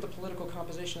let's look at the political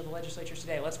composition of the legislatures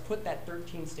today. Let's put that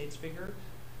 13 states figure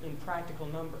in practical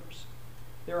numbers.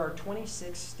 There are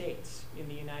 26 states in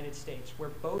the United States where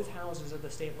both houses of the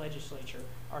state legislature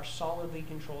are solidly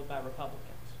controlled by Republicans.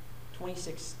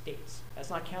 26 states. That's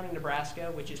not counting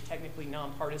Nebraska, which is technically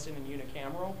nonpartisan and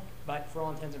unicameral, but for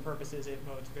all intents and purposes, it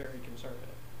votes very conservative.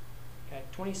 Okay,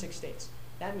 26 states.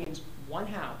 That means one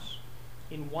house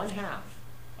in one half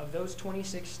of those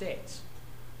 26 states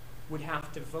would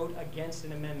have to vote against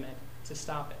an amendment to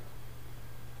stop it.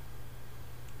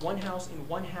 One house in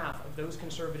one half of those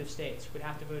conservative states would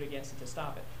have to vote against it to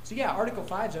stop it. So yeah, Article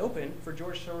 5 is open for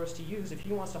George Soros to use if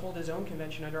he wants to hold his own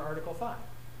convention under Article 5.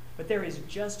 But there is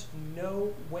just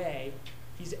no way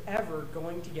he's ever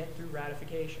going to get through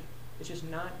ratification. It's just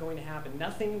not going to happen.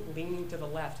 Nothing leaning to the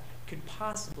left could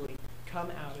possibly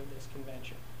come out of this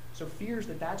convention. So fears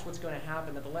that that's what's going to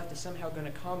happen, that the left is somehow going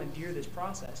to commandeer this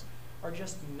process, are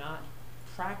just not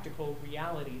practical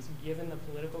realities given the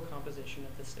political composition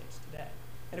of the states today.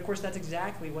 And of course, that's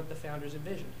exactly what the founders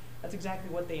envisioned. That's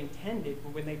exactly what they intended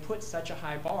when they put such a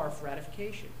high bar for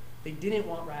ratification. They didn't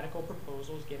want radical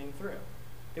proposals getting through.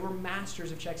 They were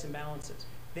masters of checks and balances.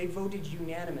 They voted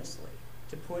unanimously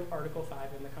to put Article 5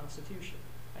 in the Constitution.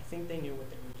 I think they knew what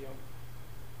they were doing.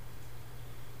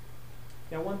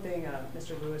 Now, one thing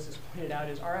Mr. Lewis has pointed out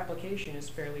is our application is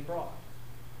fairly broad.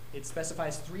 It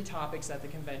specifies 3 topics that the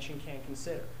convention can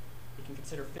consider. It can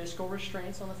consider fiscal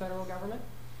restraints on the federal government.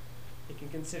 It can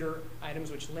consider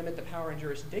items which limit the power and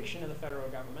jurisdiction of the federal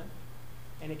government.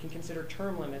 And it can consider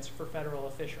term limits for federal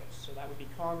officials. So that would be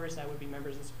Congress, that would be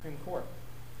members of the Supreme Court.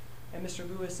 And Mr.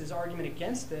 Lewis's argument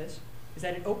against this is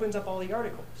that it opens up all the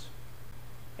articles.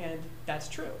 And that's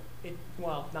true.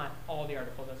 Well, not all the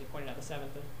articles, as he pointed out, the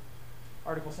 7th.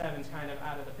 Article 7 is kind of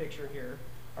out of the picture here.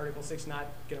 Article 6 not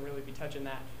going to really be touching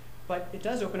that. But it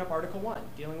does open up Article 1,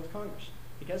 dealing with Congress.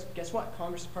 Because guess what?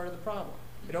 Congress is part of the problem.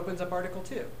 It opens up Article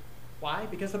 2. Why?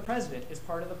 Because the president is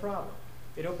part of the problem.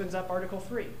 It opens up Article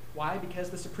 3. Why? Because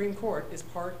the Supreme Court is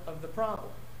part of the problem.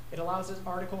 It allows us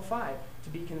Article 5 to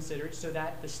be considered so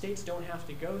that the states don't have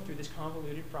to go through this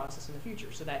convoluted process in the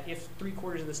future, so that if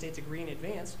 3/4 of the states agree in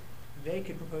advance, they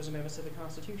could propose amendments to the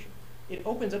Constitution. It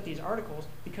opens up these articles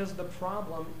because the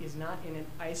problem is not in an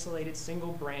isolated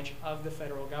single branch of the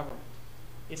federal government.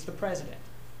 It's the president,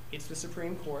 it's the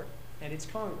Supreme Court, and it's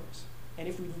Congress. And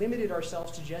if we limited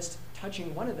ourselves to just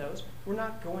touching one of those, we're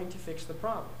not going to fix the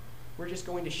problem. We're just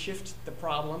going to shift the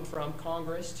problem from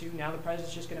Congress to now the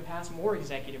president's just going to pass more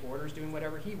executive orders doing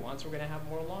whatever he wants. We're going to have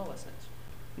more lawlessness.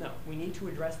 No, we need to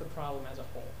address the problem as a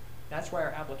whole. That's why our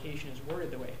application is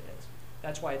worded the way it is.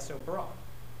 That's why it's so broad.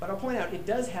 But I'll point out, it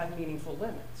does have meaningful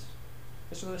limits.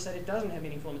 Mr. Lewis said it doesn't have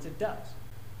meaningful limits. It does.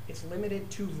 It's limited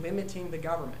to limiting the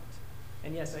government.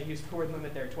 And yes, I used the word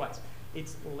limit there twice.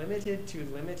 It's limited to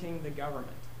limiting the government.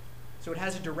 So it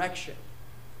has a direction.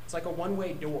 It's like a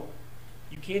one-way door.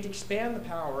 You can't expand the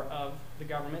power of the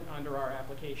government under our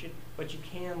application, but you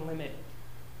can limit it.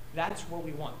 That's what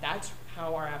we want. That's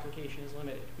how our application is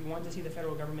limited. We want to see the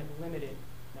federal government limited,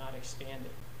 not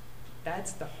expanded.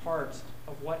 That's the heart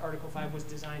of what Article 5 was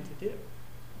designed to do.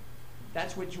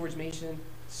 That's what George Mason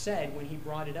said when he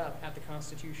brought it up at the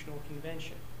Constitutional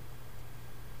Convention.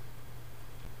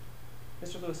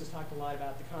 Mr. Lewis has talked a lot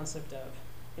about the concept of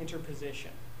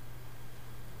interposition.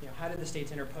 You know, how did the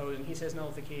states interpose? And he says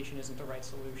nullification isn't the right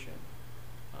solution.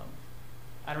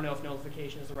 I don't know if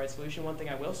nullification is the right solution. One thing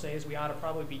I will say is we ought to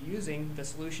probably be using the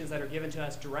solutions that are given to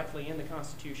us directly in the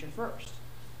Constitution first,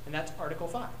 and that's Article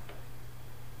 5.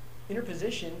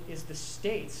 Interposition is the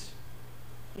states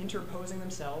interposing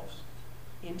themselves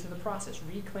into the process,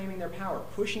 reclaiming their power,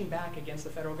 pushing back against the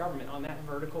federal government on that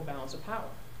vertical balance of power.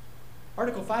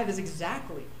 Article 5 is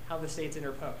exactly how the states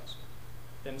interpose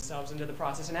themselves into the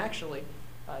process. And actually,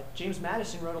 James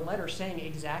Madison wrote a letter saying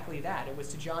exactly that. It was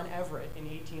to John Everett in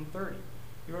 1830.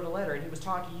 He wrote a letter, and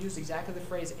he used exactly the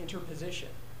phrase interposition.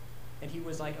 And he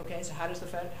was like, okay, so how do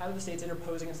the states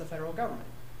interpose against the federal government?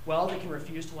 Well, they can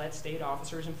refuse to let state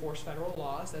officers enforce federal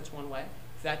laws. That's one way.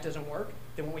 If that doesn't work,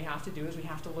 then what we have to do is we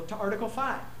have to look to Article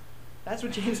 5. That's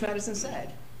what James Madison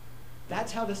said.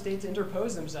 That's how the states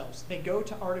interpose themselves. They go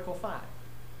to Article 5.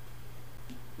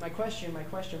 My question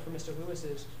for Mr. Lewis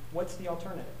is, what's the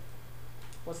alternative?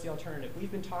 What's the alternative?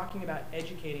 We've been talking about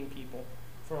educating people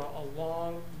for a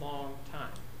long, long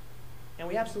time. And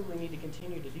we absolutely need to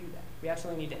continue to do that. We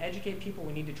absolutely need to educate people.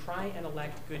 We need to try and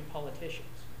elect good politicians.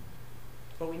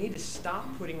 But we need to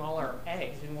stop putting all our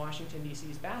eggs in Washington,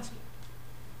 D.C.'s basket.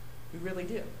 We really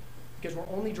do. Because we're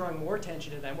only drawing more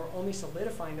attention to them. We're only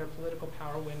solidifying their political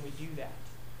power when we do that.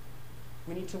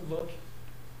 We need to look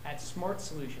at smart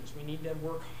solutions. We need to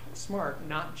work smart,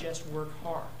 not just work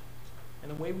hard.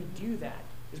 And the way we do that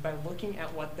is by looking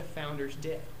at what the founders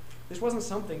did. This wasn't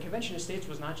something, Convention of States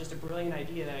was not just a brilliant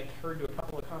idea that occurred to a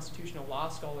couple of constitutional law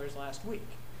scholars last week.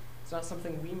 It's not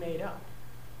something we made up.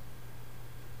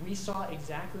 We saw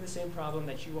exactly the same problem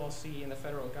that you all see in the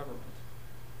federal government.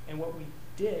 And what we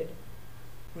did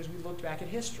was we looked back at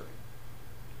history.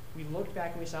 We looked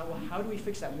back and we saw, well, how do we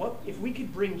fix that? What if we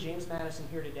could bring James Madison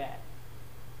here today?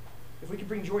 If we could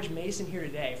bring George Mason here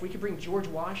today, if we could bring George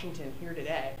Washington here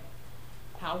today,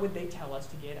 how would they tell us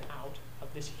to get out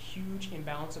of this huge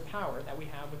imbalance of power that we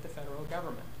have with the federal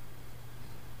government?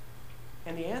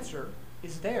 And the answer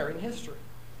is there in history.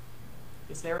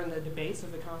 It's there in the debates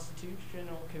of the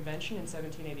Constitutional Convention in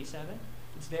 1787.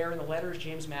 It's there in the letters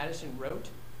James Madison wrote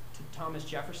to Thomas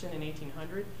Jefferson in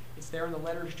 1800. It's there in the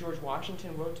letters George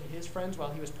Washington wrote to his friends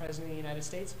while he was president of the United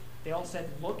States. They all said,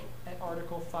 look at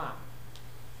Article 5.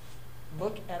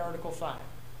 Look at Article 5.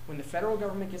 When the federal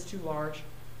government gets too large,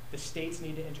 the states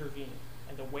need to intervene.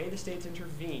 And the way the states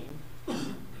intervene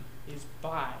is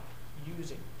by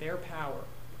using their power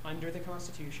under the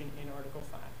Constitution in Article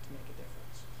 5 to make a difference.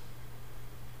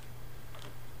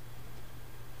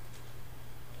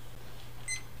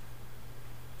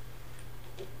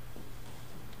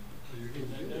 You're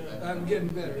getting good at that. I'm getting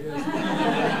better, yes.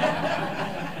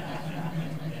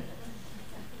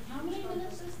 How many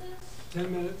minutes is this?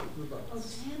 10-minute Oh,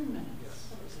 rebuttals. 10 minutes. Yes.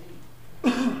 That was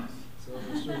 8. So,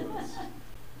 Mr. Lewis.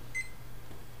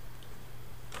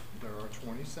 There are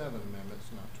 27 amendments,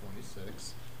 not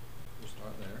 26. We'll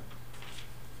start there.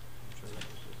 I'm sure that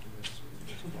was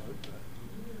just a misquote, but.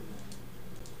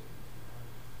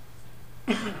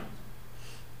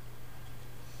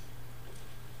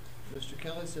 Mr.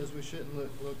 Kelly says we shouldn't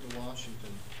look to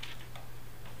Washington.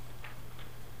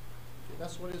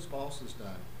 That's what his boss has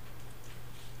done.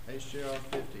 HJR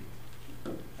 50,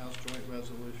 House Joint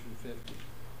Resolution 50.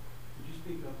 Could you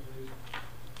speak up, please?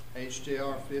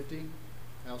 HJR 50,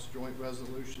 House Joint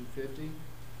Resolution 50,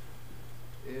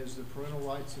 is the Parental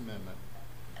Rights Amendment.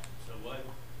 So what?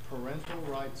 Parental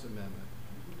Rights Amendment.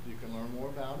 You can learn more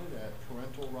about it at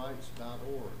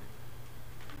parentalrights.org.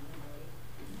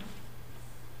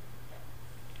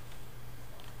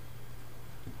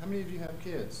 How many of you have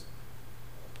kids?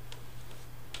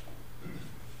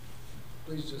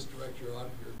 Please just direct your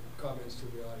comments to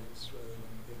the audience rather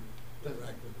than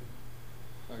interact with them.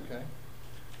 Okay.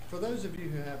 For those of you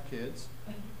who have kids,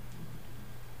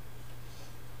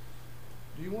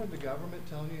 do you want the government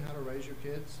telling you how to raise your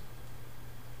kids?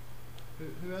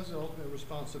 Who has the ultimate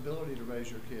responsibility to raise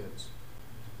your kids?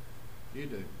 You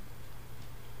do.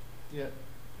 Yet,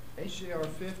 HJR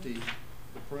 50, the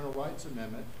Parental Rights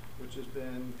Amendment, which has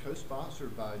been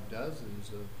co-sponsored by dozens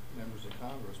of members of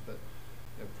Congress, but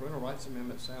the Parental Rights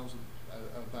Amendment sounds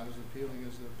about as appealing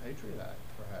as the Patriot Act,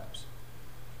 perhaps,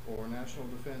 or National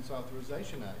Defense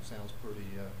Authorization Act sounds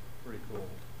pretty cool,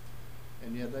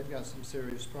 and yet they've got some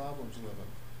serious problems with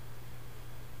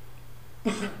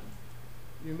them.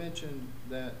 You mentioned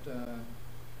that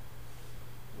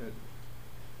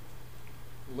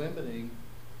limiting.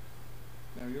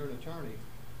 Now you're an attorney.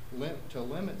 To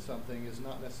limit something is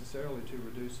not necessarily to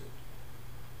reduce it.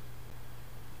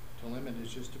 To limit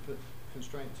is just to put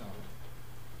constraints on it.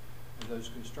 And those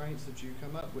constraints that you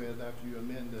come up with after you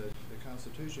amend the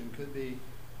Constitution could be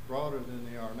broader than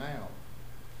they are now.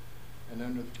 And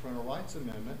under the Parental Rights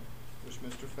Amendment, which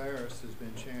Mr. Ferris has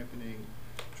been championing,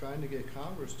 trying to get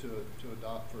Congress to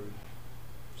adopt for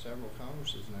several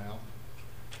Congresses now,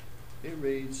 it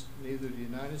reads, neither the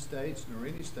United States nor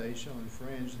any state shall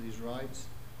infringe these rights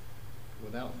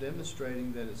without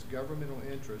demonstrating that its governmental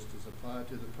interest is applied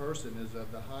to the person is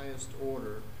of the highest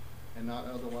order and not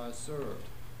otherwise served.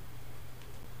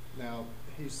 Now,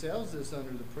 he sells this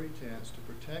under the pretense to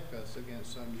protect us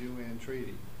against some UN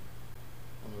treaty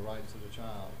on the rights of the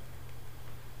child.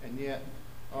 And yet,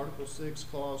 Article 6,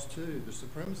 Clause 2, the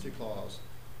Supremacy Clause,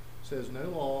 says no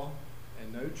law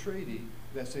and no treaty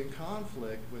that's in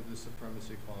conflict with the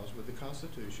Supremacy Clause, with the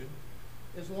Constitution,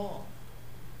 is law.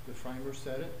 The framers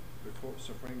said it. The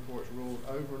Supreme Court's ruled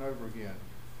over and over again.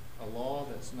 A law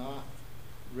that's not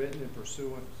written in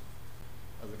pursuance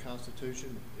of the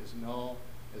Constitution is null,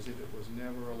 as if it was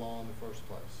never a law in the first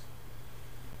place.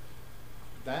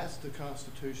 That's the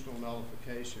constitutional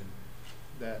nullification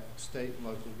that state and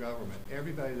local government,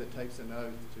 everybody that takes an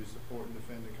oath to support and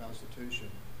defend the Constitution,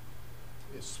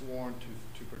 is sworn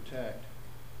to protect,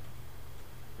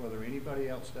 whether anybody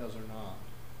else does or not.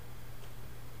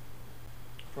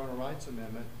 Parental Rights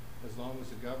Amendment, as long as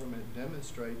the government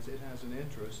demonstrates it has an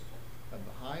interest of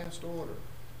the highest order.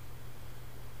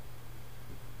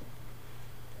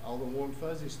 All the warm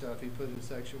fuzzy stuff he put in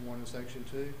Section 1 and Section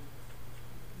 2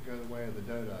 go the way of the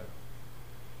dodo.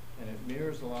 And it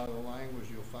mirrors a lot of the language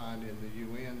you'll find in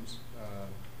the UN's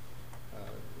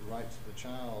rights of the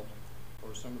child,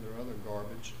 or some of their other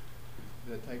garbage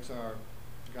that takes our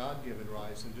God-given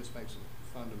rights and just makes them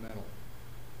fundamental.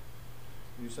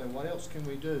 You say, what else can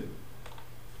we do?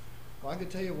 Well, I can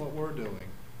tell you what we're doing.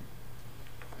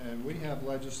 And we have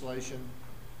legislation,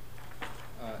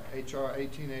 HR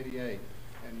 1888,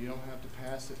 and you don't have to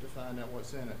pass it to find out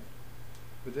what's in it.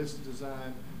 But this is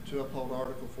designed to uphold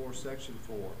Article 4, Section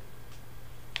 4,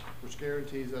 which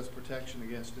guarantees us protection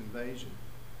against invasion.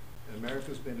 And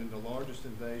America's been in the largest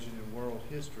invasion in world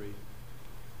history,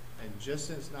 and just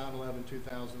since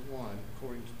 9/11/2001,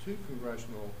 according to 2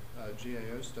 congressional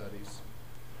GAO studies,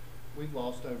 we've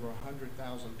lost over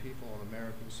 100,000 people on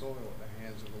American soil at the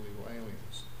hands of illegal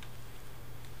aliens.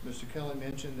 Mr. Kelly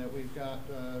mentioned that we've got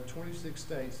 26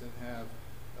 states that have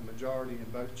a majority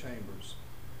in both chambers.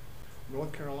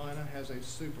 North Carolina has a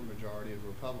supermajority of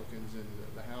Republicans in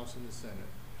the House and the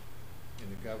Senate, in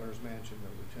the governor's mansion, the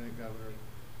lieutenant governor,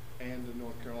 and the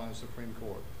North Carolina Supreme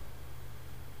Court.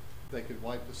 They could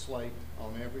wipe the slate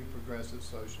on every progressive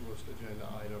socialist agenda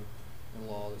item and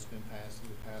law that's been passed in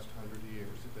the past 100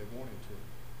 years if they wanted to.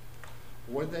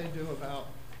 What did they do about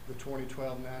the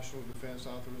 2012 National Defense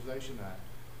Authorization Act,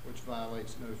 which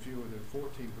violates no fewer than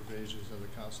 14 provisions of the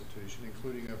Constitution,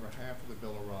 including over half of the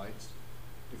Bill of Rights,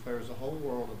 declares the whole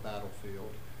world a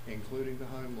battlefield, including the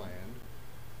homeland?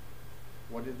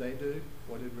 What did they do?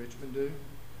 What did Richmond do?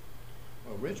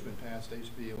 Well, Richmond passed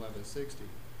HB 1160,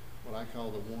 what I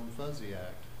call the Warm Fuzzy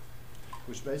Act,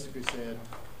 which basically said,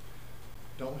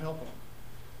 don't help them.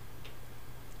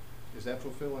 Is that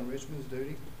fulfilling Richmond's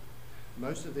duty?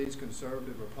 Most of these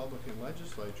conservative Republican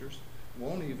legislatures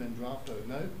won't even drop a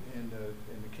note in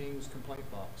the King's complaint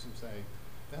box and say,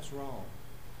 that's wrong.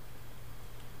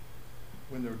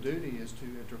 When their duty is to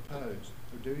interpose,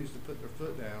 their duty is to put their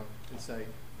foot down and say,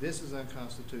 this is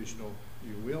unconstitutional,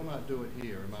 you will not do it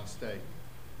here in my state.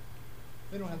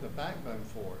 They don't have the backbone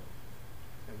for it.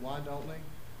 And why don't they?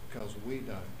 Because we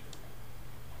don't.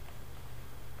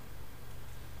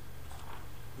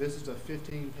 This is a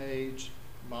 15-page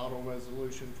model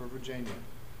resolution for Virginia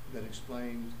that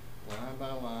explains line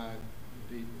by line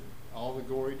all the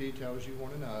gory details you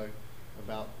want to know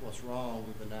about what's wrong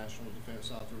with the National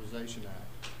Defense Authorization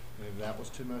Act. And if that was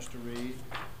too much to read,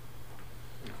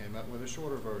 we came up with a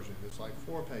shorter version. It's like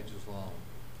 4 pages long.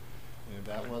 And if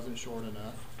that wasn't short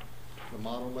enough, the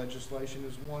model legislation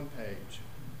is 1 page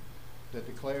that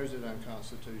declares it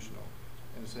unconstitutional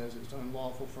and says it's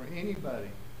unlawful for anybody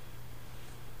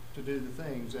to do the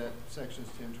things that sections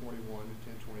 1021 and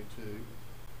 1022,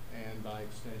 and by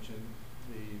extension,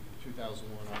 the 2001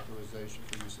 authorization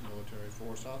for use of military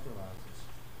force authorizes.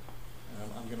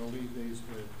 I'm going to leave these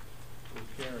with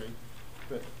Carrie,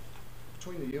 but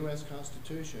between the U.S.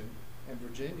 Constitution and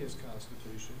Virginia's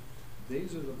Constitution,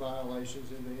 these are the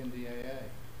violations in the NDAA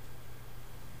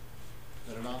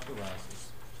that it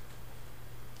authorizes.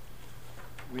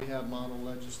 We have model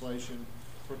legislation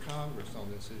for Congress on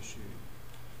this issue,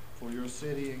 for your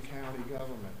city and county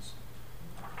governments,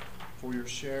 for your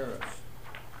sheriff.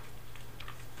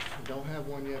 We don't have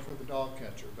one yet for the dog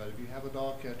catcher, but if you have a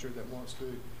dog catcher that wants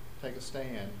to take a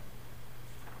stand,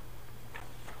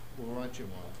 we'll write you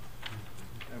one.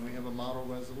 And we have a model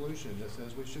resolution that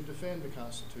says we should defend the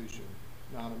Constitution,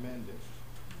 not amend it.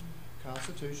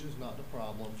 Constitution is not the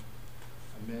problem.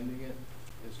 Amending it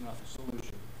is not the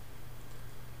solution.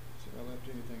 So I left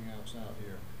anything else out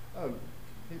here. Oh,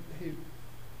 he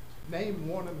named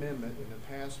one amendment in the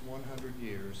past 100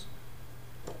 years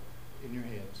in your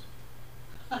heads.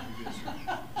 You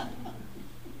get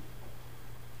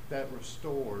that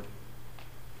restored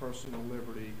personal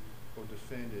liberty or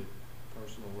defended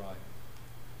personal right.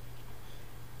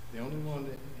 The only one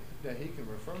that he can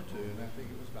refer to, and I think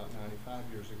it was about 95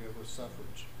 years ago, was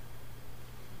suffrage,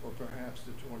 or perhaps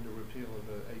the repeal of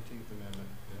the 18th Amendment.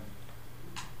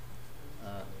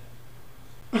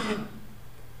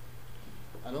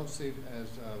 I don't see, as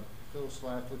Phil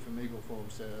Schlafly from Eagle Forum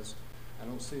says, I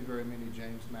don't see very many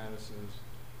James Madisons,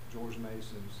 George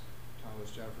Masons,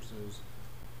 Thomas Jeffersons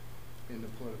in the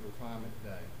political climate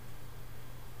today.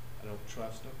 I don't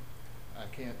trust them. I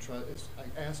can't trust. It's like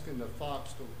asking the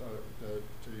fox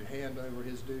to hand over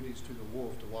his duties to the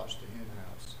wolf to watch the hen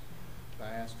house, by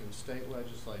asking state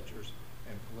legislatures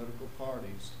and political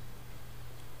parties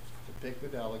to pick the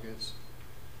delegates,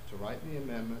 to write the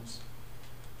amendments,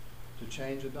 to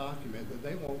change a document that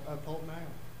they won't uphold now.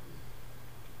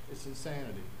 It's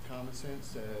insanity. Common sense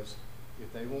says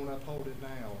if they won't uphold it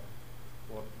now,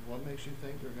 what makes you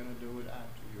think they're going to do it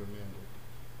after you amend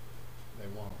it? They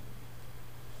won't.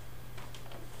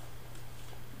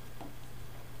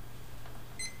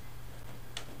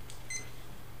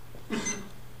 Let's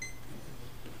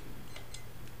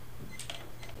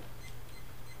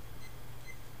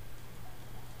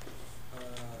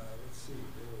see,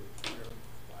 we're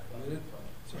 5 minutes.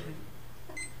 Sorry.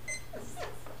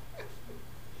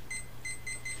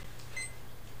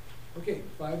 Okay,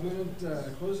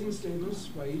 5-minute closing statements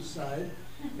by each side.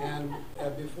 And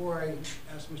before I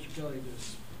ask Mr. Kelly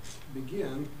to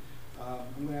begin,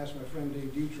 I'm going to ask my friend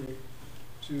Dave Dietrich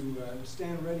to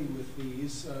stand ready with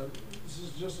these. This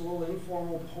is just a little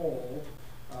informal poll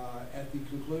at the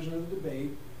conclusion of the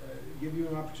debate. Give you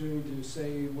an opportunity to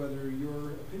say whether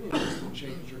your opinion has been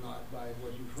changed or not by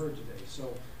what you've heard today.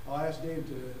 So I'll ask Dave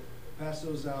to pass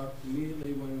those out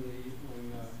immediately when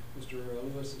Mr.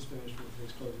 Lewis is finished with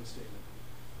his closing statement.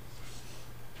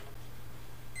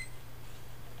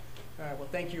 All right, well,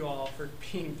 thank you all for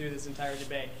being through this entire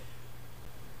debate.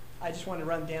 I just want to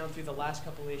run down through the last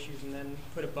couple issues and then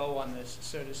put a bow on this,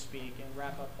 so to speak, and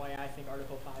wrap up why I think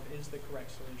Article 5 is the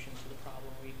correct solution to the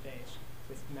problem we face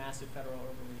with massive federal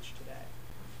overreach today.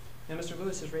 Now, Mr.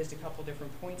 Lewis has raised a couple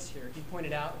different points here. He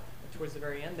pointed out, towards the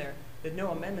very end there, that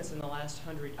no amendments in the last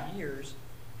 100 years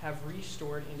have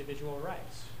restored individual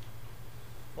rights.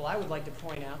 Well, I would like to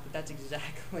point out that that's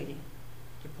exactly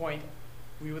the point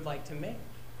we would like to make.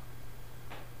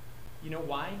 You know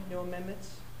why no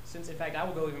amendments? Since, in fact, I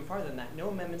will go even farther than that. No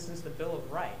amendments since the Bill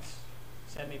of Rights,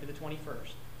 said maybe the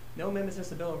 21st. No amendments since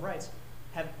the Bill of Rights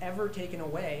have ever taken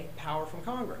away power from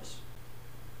Congress.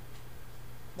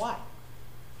 Why?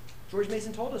 George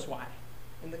Mason told us why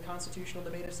in the constitutional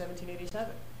debate of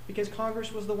 1787. Because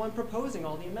Congress was the one proposing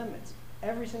all the amendments.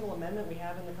 Every single amendment we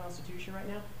have in the Constitution right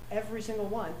now, every single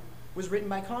one was written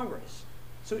by Congress.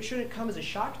 So it shouldn't come as a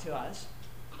shock to us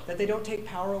that they don't take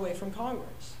power away from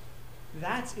Congress.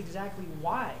 That's exactly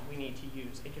why we need to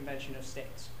use a convention of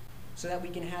states, so that we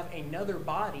can have another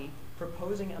body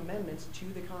proposing amendments to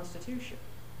the Constitution.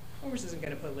 Congress isn't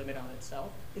going to put a limit on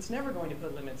itself. It's never going to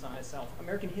put limits on itself.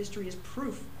 American history is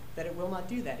proof that it will not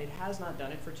do that. It has not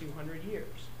done it for 200 years.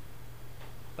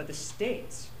 But the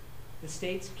states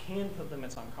can put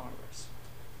limits on Congress.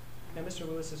 Now, Mr.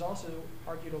 Lewis has also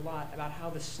argued a lot about how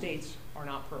the states are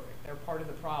not perfect. They're part of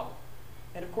the problem.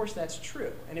 And of course that's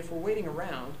true. And if we're waiting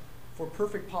around for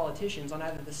perfect politicians on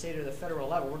either the state or the federal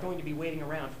level, we're going to be waiting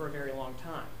around for a very long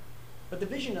time. But the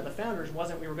vision of the founders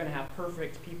wasn't we were going to have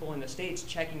perfect people in the states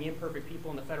checking imperfect people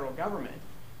in the federal government.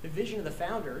 The vision of the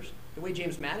founders, the way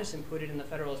James Madison put it in the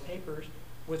Federalist Papers,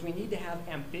 was we need to have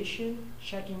ambition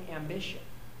checking ambition.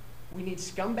 We need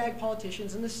scumbag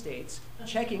politicians in the states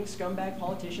checking scumbag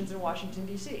politicians in Washington,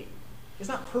 D.C. It's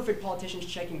not perfect politicians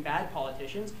checking bad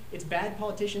politicians. It's bad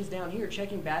politicians down here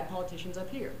checking bad politicians up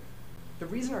here. The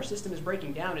reason our system is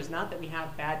breaking down is not that we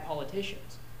have bad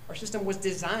politicians. Our system was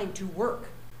designed to work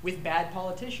with bad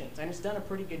politicians, and it's done a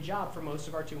pretty good job for most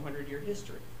of our 200-year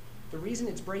history. The reason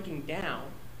it's breaking down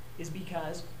is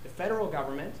because the federal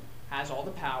government has all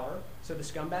the power, so the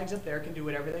scumbags up there can do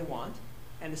whatever they want,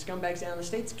 and the scumbags down in the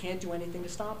states can't do anything to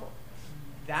stop them.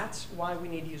 That's why we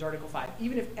need to use Article 5.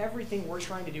 Even if everything we're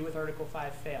trying to do with Article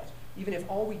 5 fails, even if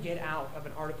all we get out of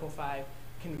an Article 5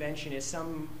 convention is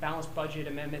some balanced budget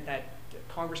amendment that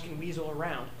Congress can weasel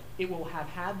around, it will have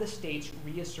had the states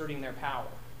reasserting their power.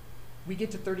 We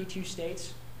get to 32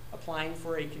 states applying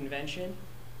for a convention,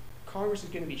 Congress is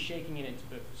going to be shaking in its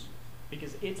boots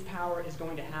because its power is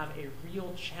going to have a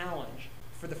real challenge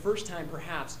for the first time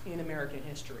perhaps in American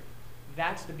history.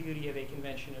 That's the beauty of a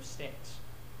convention of states.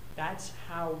 That's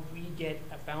how we get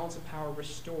a balance of power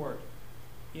restored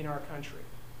in our country.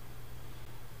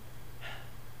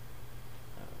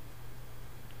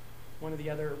 one of the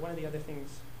other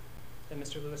things that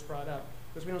Mr. Lewis brought up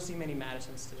was we don't see many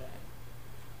Madisons today.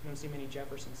 We don't see many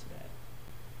Jeffersons today.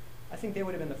 I think they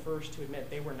would have been the first to admit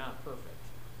they were not perfect.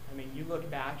 I mean, you look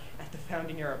back at the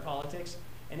founding era politics,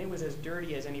 and it was as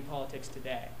dirty as any politics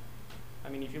today. I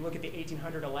mean, if you look at the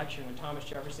 1800 election when Thomas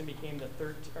Jefferson became the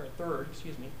third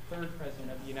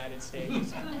president of the United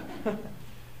States,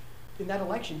 in that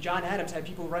election, John Adams had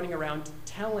people running around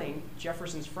telling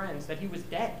Jefferson's friends that he was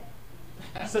dead,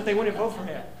 so that they wouldn't vote for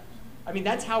him. I mean,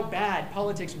 that's how bad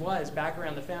politics was back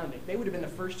around the founding. They would have been the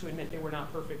first to admit they were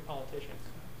not perfect politicians.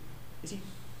 You see,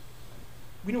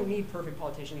 we don't need perfect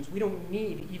politicians. We don't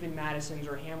need even Madisons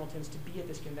or Hamiltons to be at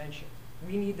this convention.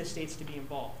 We need the states to be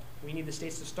involved. We need the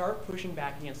states to start pushing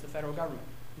back against the federal government.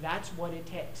 That's what it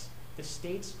takes. The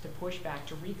states to push back,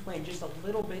 to reclaim just a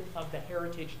little bit of the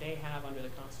heritage they have under the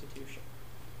Constitution.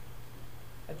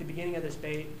 At the beginning of this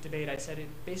debate, I said it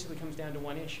basically comes down to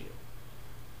one issue.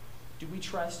 Do we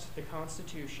trust the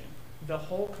Constitution, the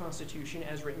whole Constitution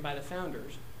as written by the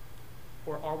founders,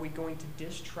 or are we going to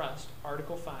distrust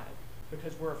Article 5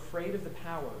 because we're afraid of the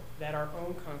power that our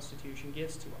own Constitution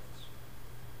gives to us?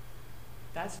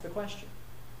 That's the question.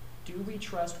 Do we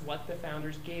trust what the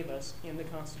founders gave us in the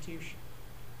Constitution?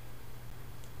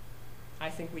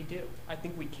 I think we do. I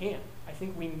think we can. I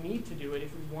think we need to do it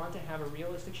if we want to have a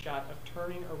realistic shot of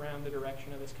turning around the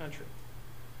direction of this country.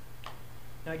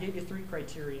 Now, I gave you 3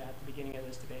 criteria at the beginning of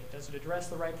this debate. Does it address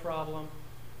the right problem?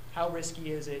 How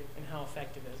risky is it? And how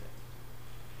effective is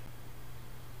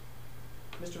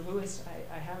it? Mr. Lewis,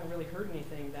 I haven't really heard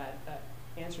anything that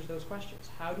answers those questions.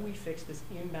 How do we fix this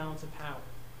imbalance of power?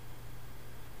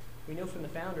 We know from the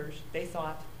founders, they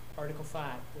thought Article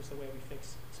 5 was the way we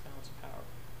fix this balance of power.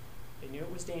 They knew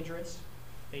it was dangerous.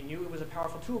 They knew it was a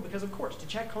powerful tool because, of course, to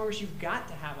check Congress, you've got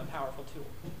to have a powerful tool.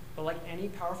 But like any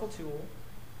powerful tool,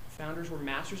 founders were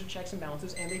masters of checks and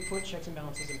balances, and they put checks and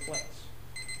balances in place.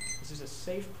 This is a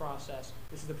safe process.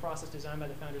 This is the process designed by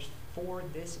the founders for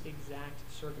this exact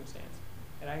circumstance.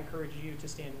 And I encourage you to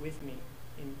stand with me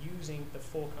in using the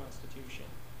full Constitution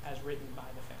as written by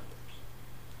the founders.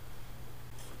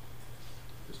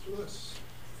 Mr. Lewis.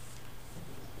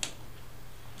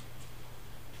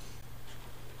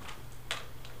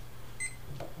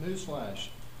 Newsflash.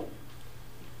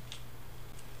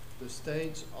 The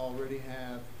states already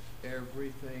have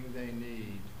everything they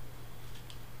need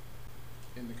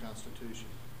in the Constitution.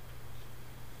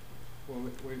 Well,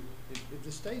 if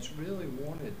the states really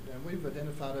wanted, and we've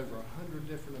identified over 100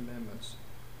 different amendments,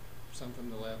 some from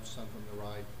the left, some from the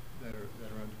right, that are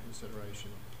under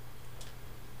consideration.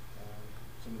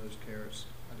 Some of those carrots,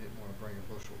 I didn't want to bring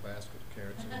a bushel basket of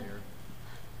carrots in here.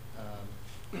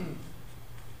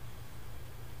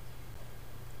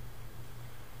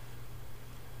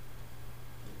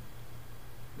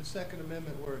 The Second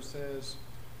Amendment, where it says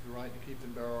the right to keep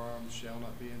and bear arms shall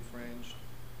not be infringed,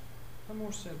 how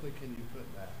more simply can you put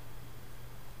that?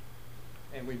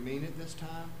 And we mean it this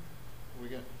time?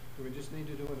 Do we just need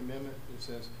to do an amendment that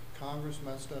says Congress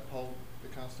must uphold the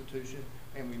Constitution,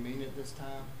 and we mean it this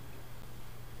time?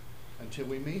 Until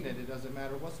we mean it, it doesn't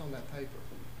matter what's on that paper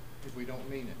if we don't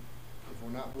mean it. If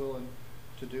we're not willing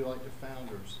to do like the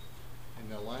founders. In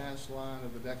the last line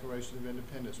of the Declaration of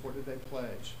Independence, what did they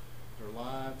pledge? Their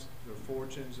lives, their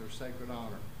fortunes, their sacred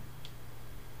honor.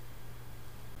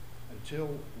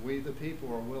 Until we, the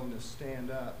people, are willing to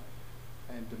stand up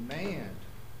and demand.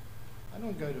 I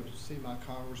don't go to see my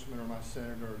congressman or my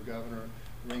senator or governor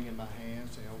wringing my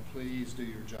hands saying, oh, please do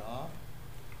your job.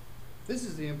 This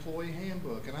is the employee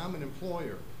handbook, and I'm an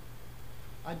employer.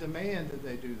 I demand that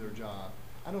they do their job.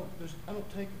 I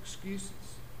don't take excuses.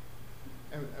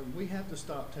 And we have to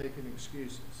stop taking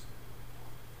excuses.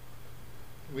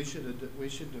 We should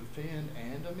defend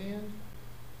and amend.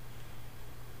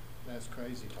 That's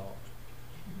crazy talk.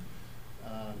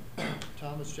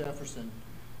 Thomas Jefferson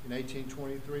in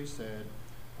 1823 said,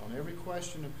 on every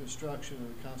question of construction of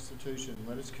the Constitution,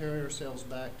 let us carry ourselves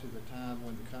back to the time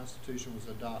when the Constitution was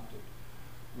adopted.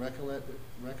 Recollect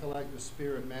the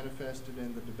spirit manifested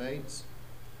in the debates,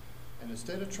 and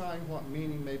instead of trying what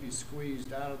meaning may be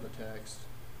squeezed out of the text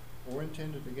or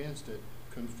intended against it,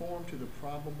 conform to the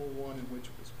probable one in which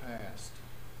it was passed.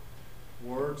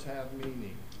 Words have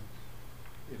meaning.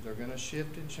 If they're going to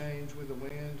shift and change with the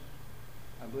wind,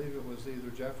 I believe it was either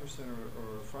Jefferson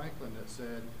or Franklin that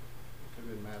said, it could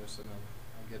have been Madison,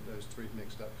 I get those 3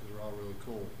 mixed up because they're all really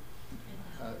cool.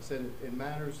 Said in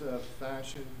matters of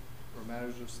fashion or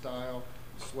matters of style,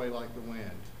 sway like the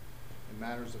wind. In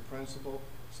matters of principle,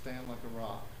 stand like a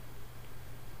rock.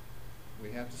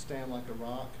 We have to stand like a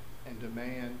rock and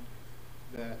demand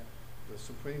that the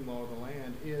supreme law of the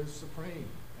land is supreme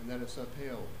and that it's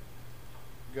upheld.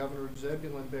 Governor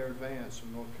Zebulon Bear Vance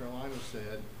from North Carolina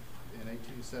said in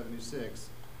 1876,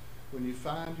 when you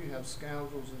find you have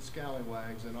scoundrels and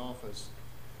scallywags in office,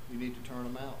 you need to turn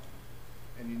them out.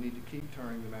 And you need to keep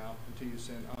turning them out until you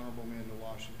send honorable men to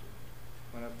Washington.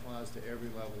 And that applies to every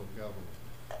level of government.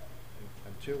 And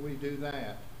until we do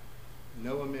that,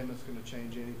 no amendment's going to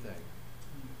change anything.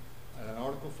 An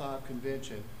Article 5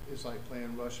 convention is like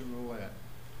playing Russian roulette,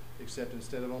 except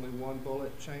instead of only one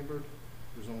bullet chambered,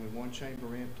 there's only one chamber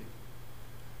empty.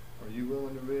 Are you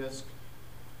willing to risk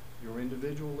your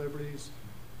individual liberties,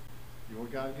 your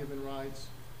God-given rights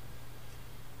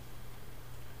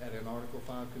at an Article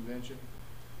 5 convention?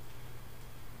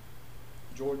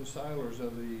 Jordan Silers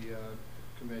of the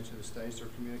Convention of the States, our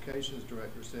communications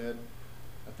director, said,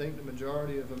 I think the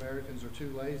majority of Americans are too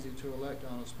lazy to elect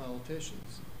honest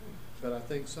politicians, but I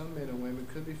think some men and women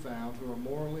could be found who are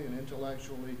morally and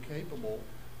intellectually capable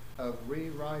of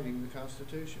rewriting the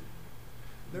Constitution.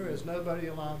 There is nobody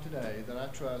alive today that I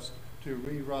trust to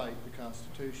rewrite the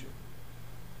Constitution.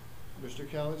 Mr.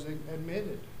 Kelly's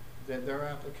admitted that their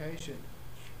application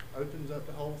opens up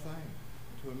the whole thing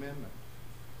to amendment.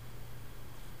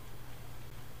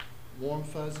 Warm,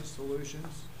 fuzzy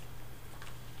solutions,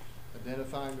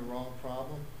 identifying the wrong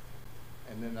problem,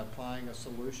 and then applying a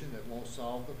solution that won't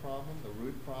solve the problem, the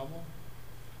root problem.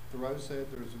 Thoreau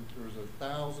said there's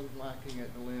 1,000 lacking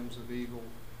at the limbs of evil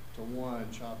to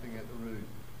one chopping at the root.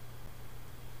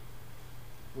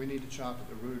 We need to chop at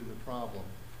the root of the problem,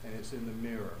 and it's in the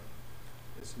mirror.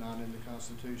 It's not in the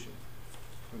Constitution.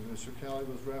 When Mr. Kelly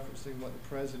was referencing what the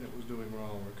President was doing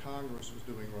wrong, or Congress was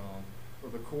doing wrong, or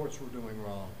the courts were doing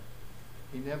wrong,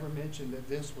 he never mentioned that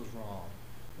this was wrong.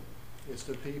 It's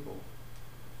the people.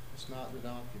 It's not the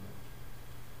document.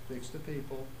 Fix the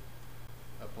people,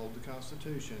 uphold the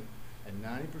Constitution, and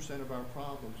 90% of our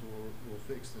problems will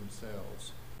fix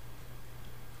themselves.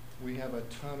 We have a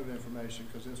ton of information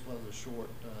because this was a short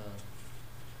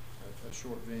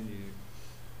venue.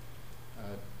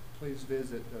 Please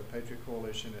visit the Patriot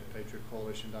Coalition at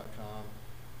patriotcoalition.com,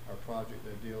 our project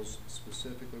that deals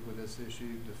specifically with this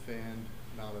issue,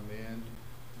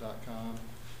 defendnotamend.com.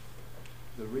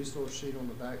 The resource sheet on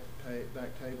the back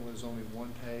table is only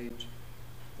one page.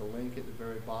 The link at the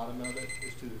very bottom of it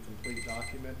is to the complete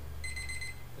document.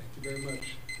 Thank you very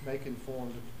much. Make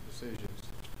informed decisions.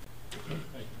 Thank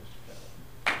you, Mr.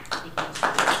 Tabb.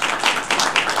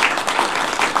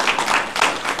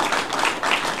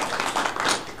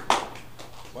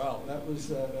 Wow, that was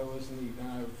neat.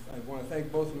 I want to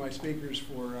thank both of my speakers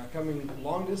for coming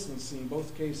long distance in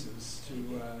both cases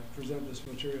to present this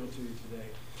material to you today.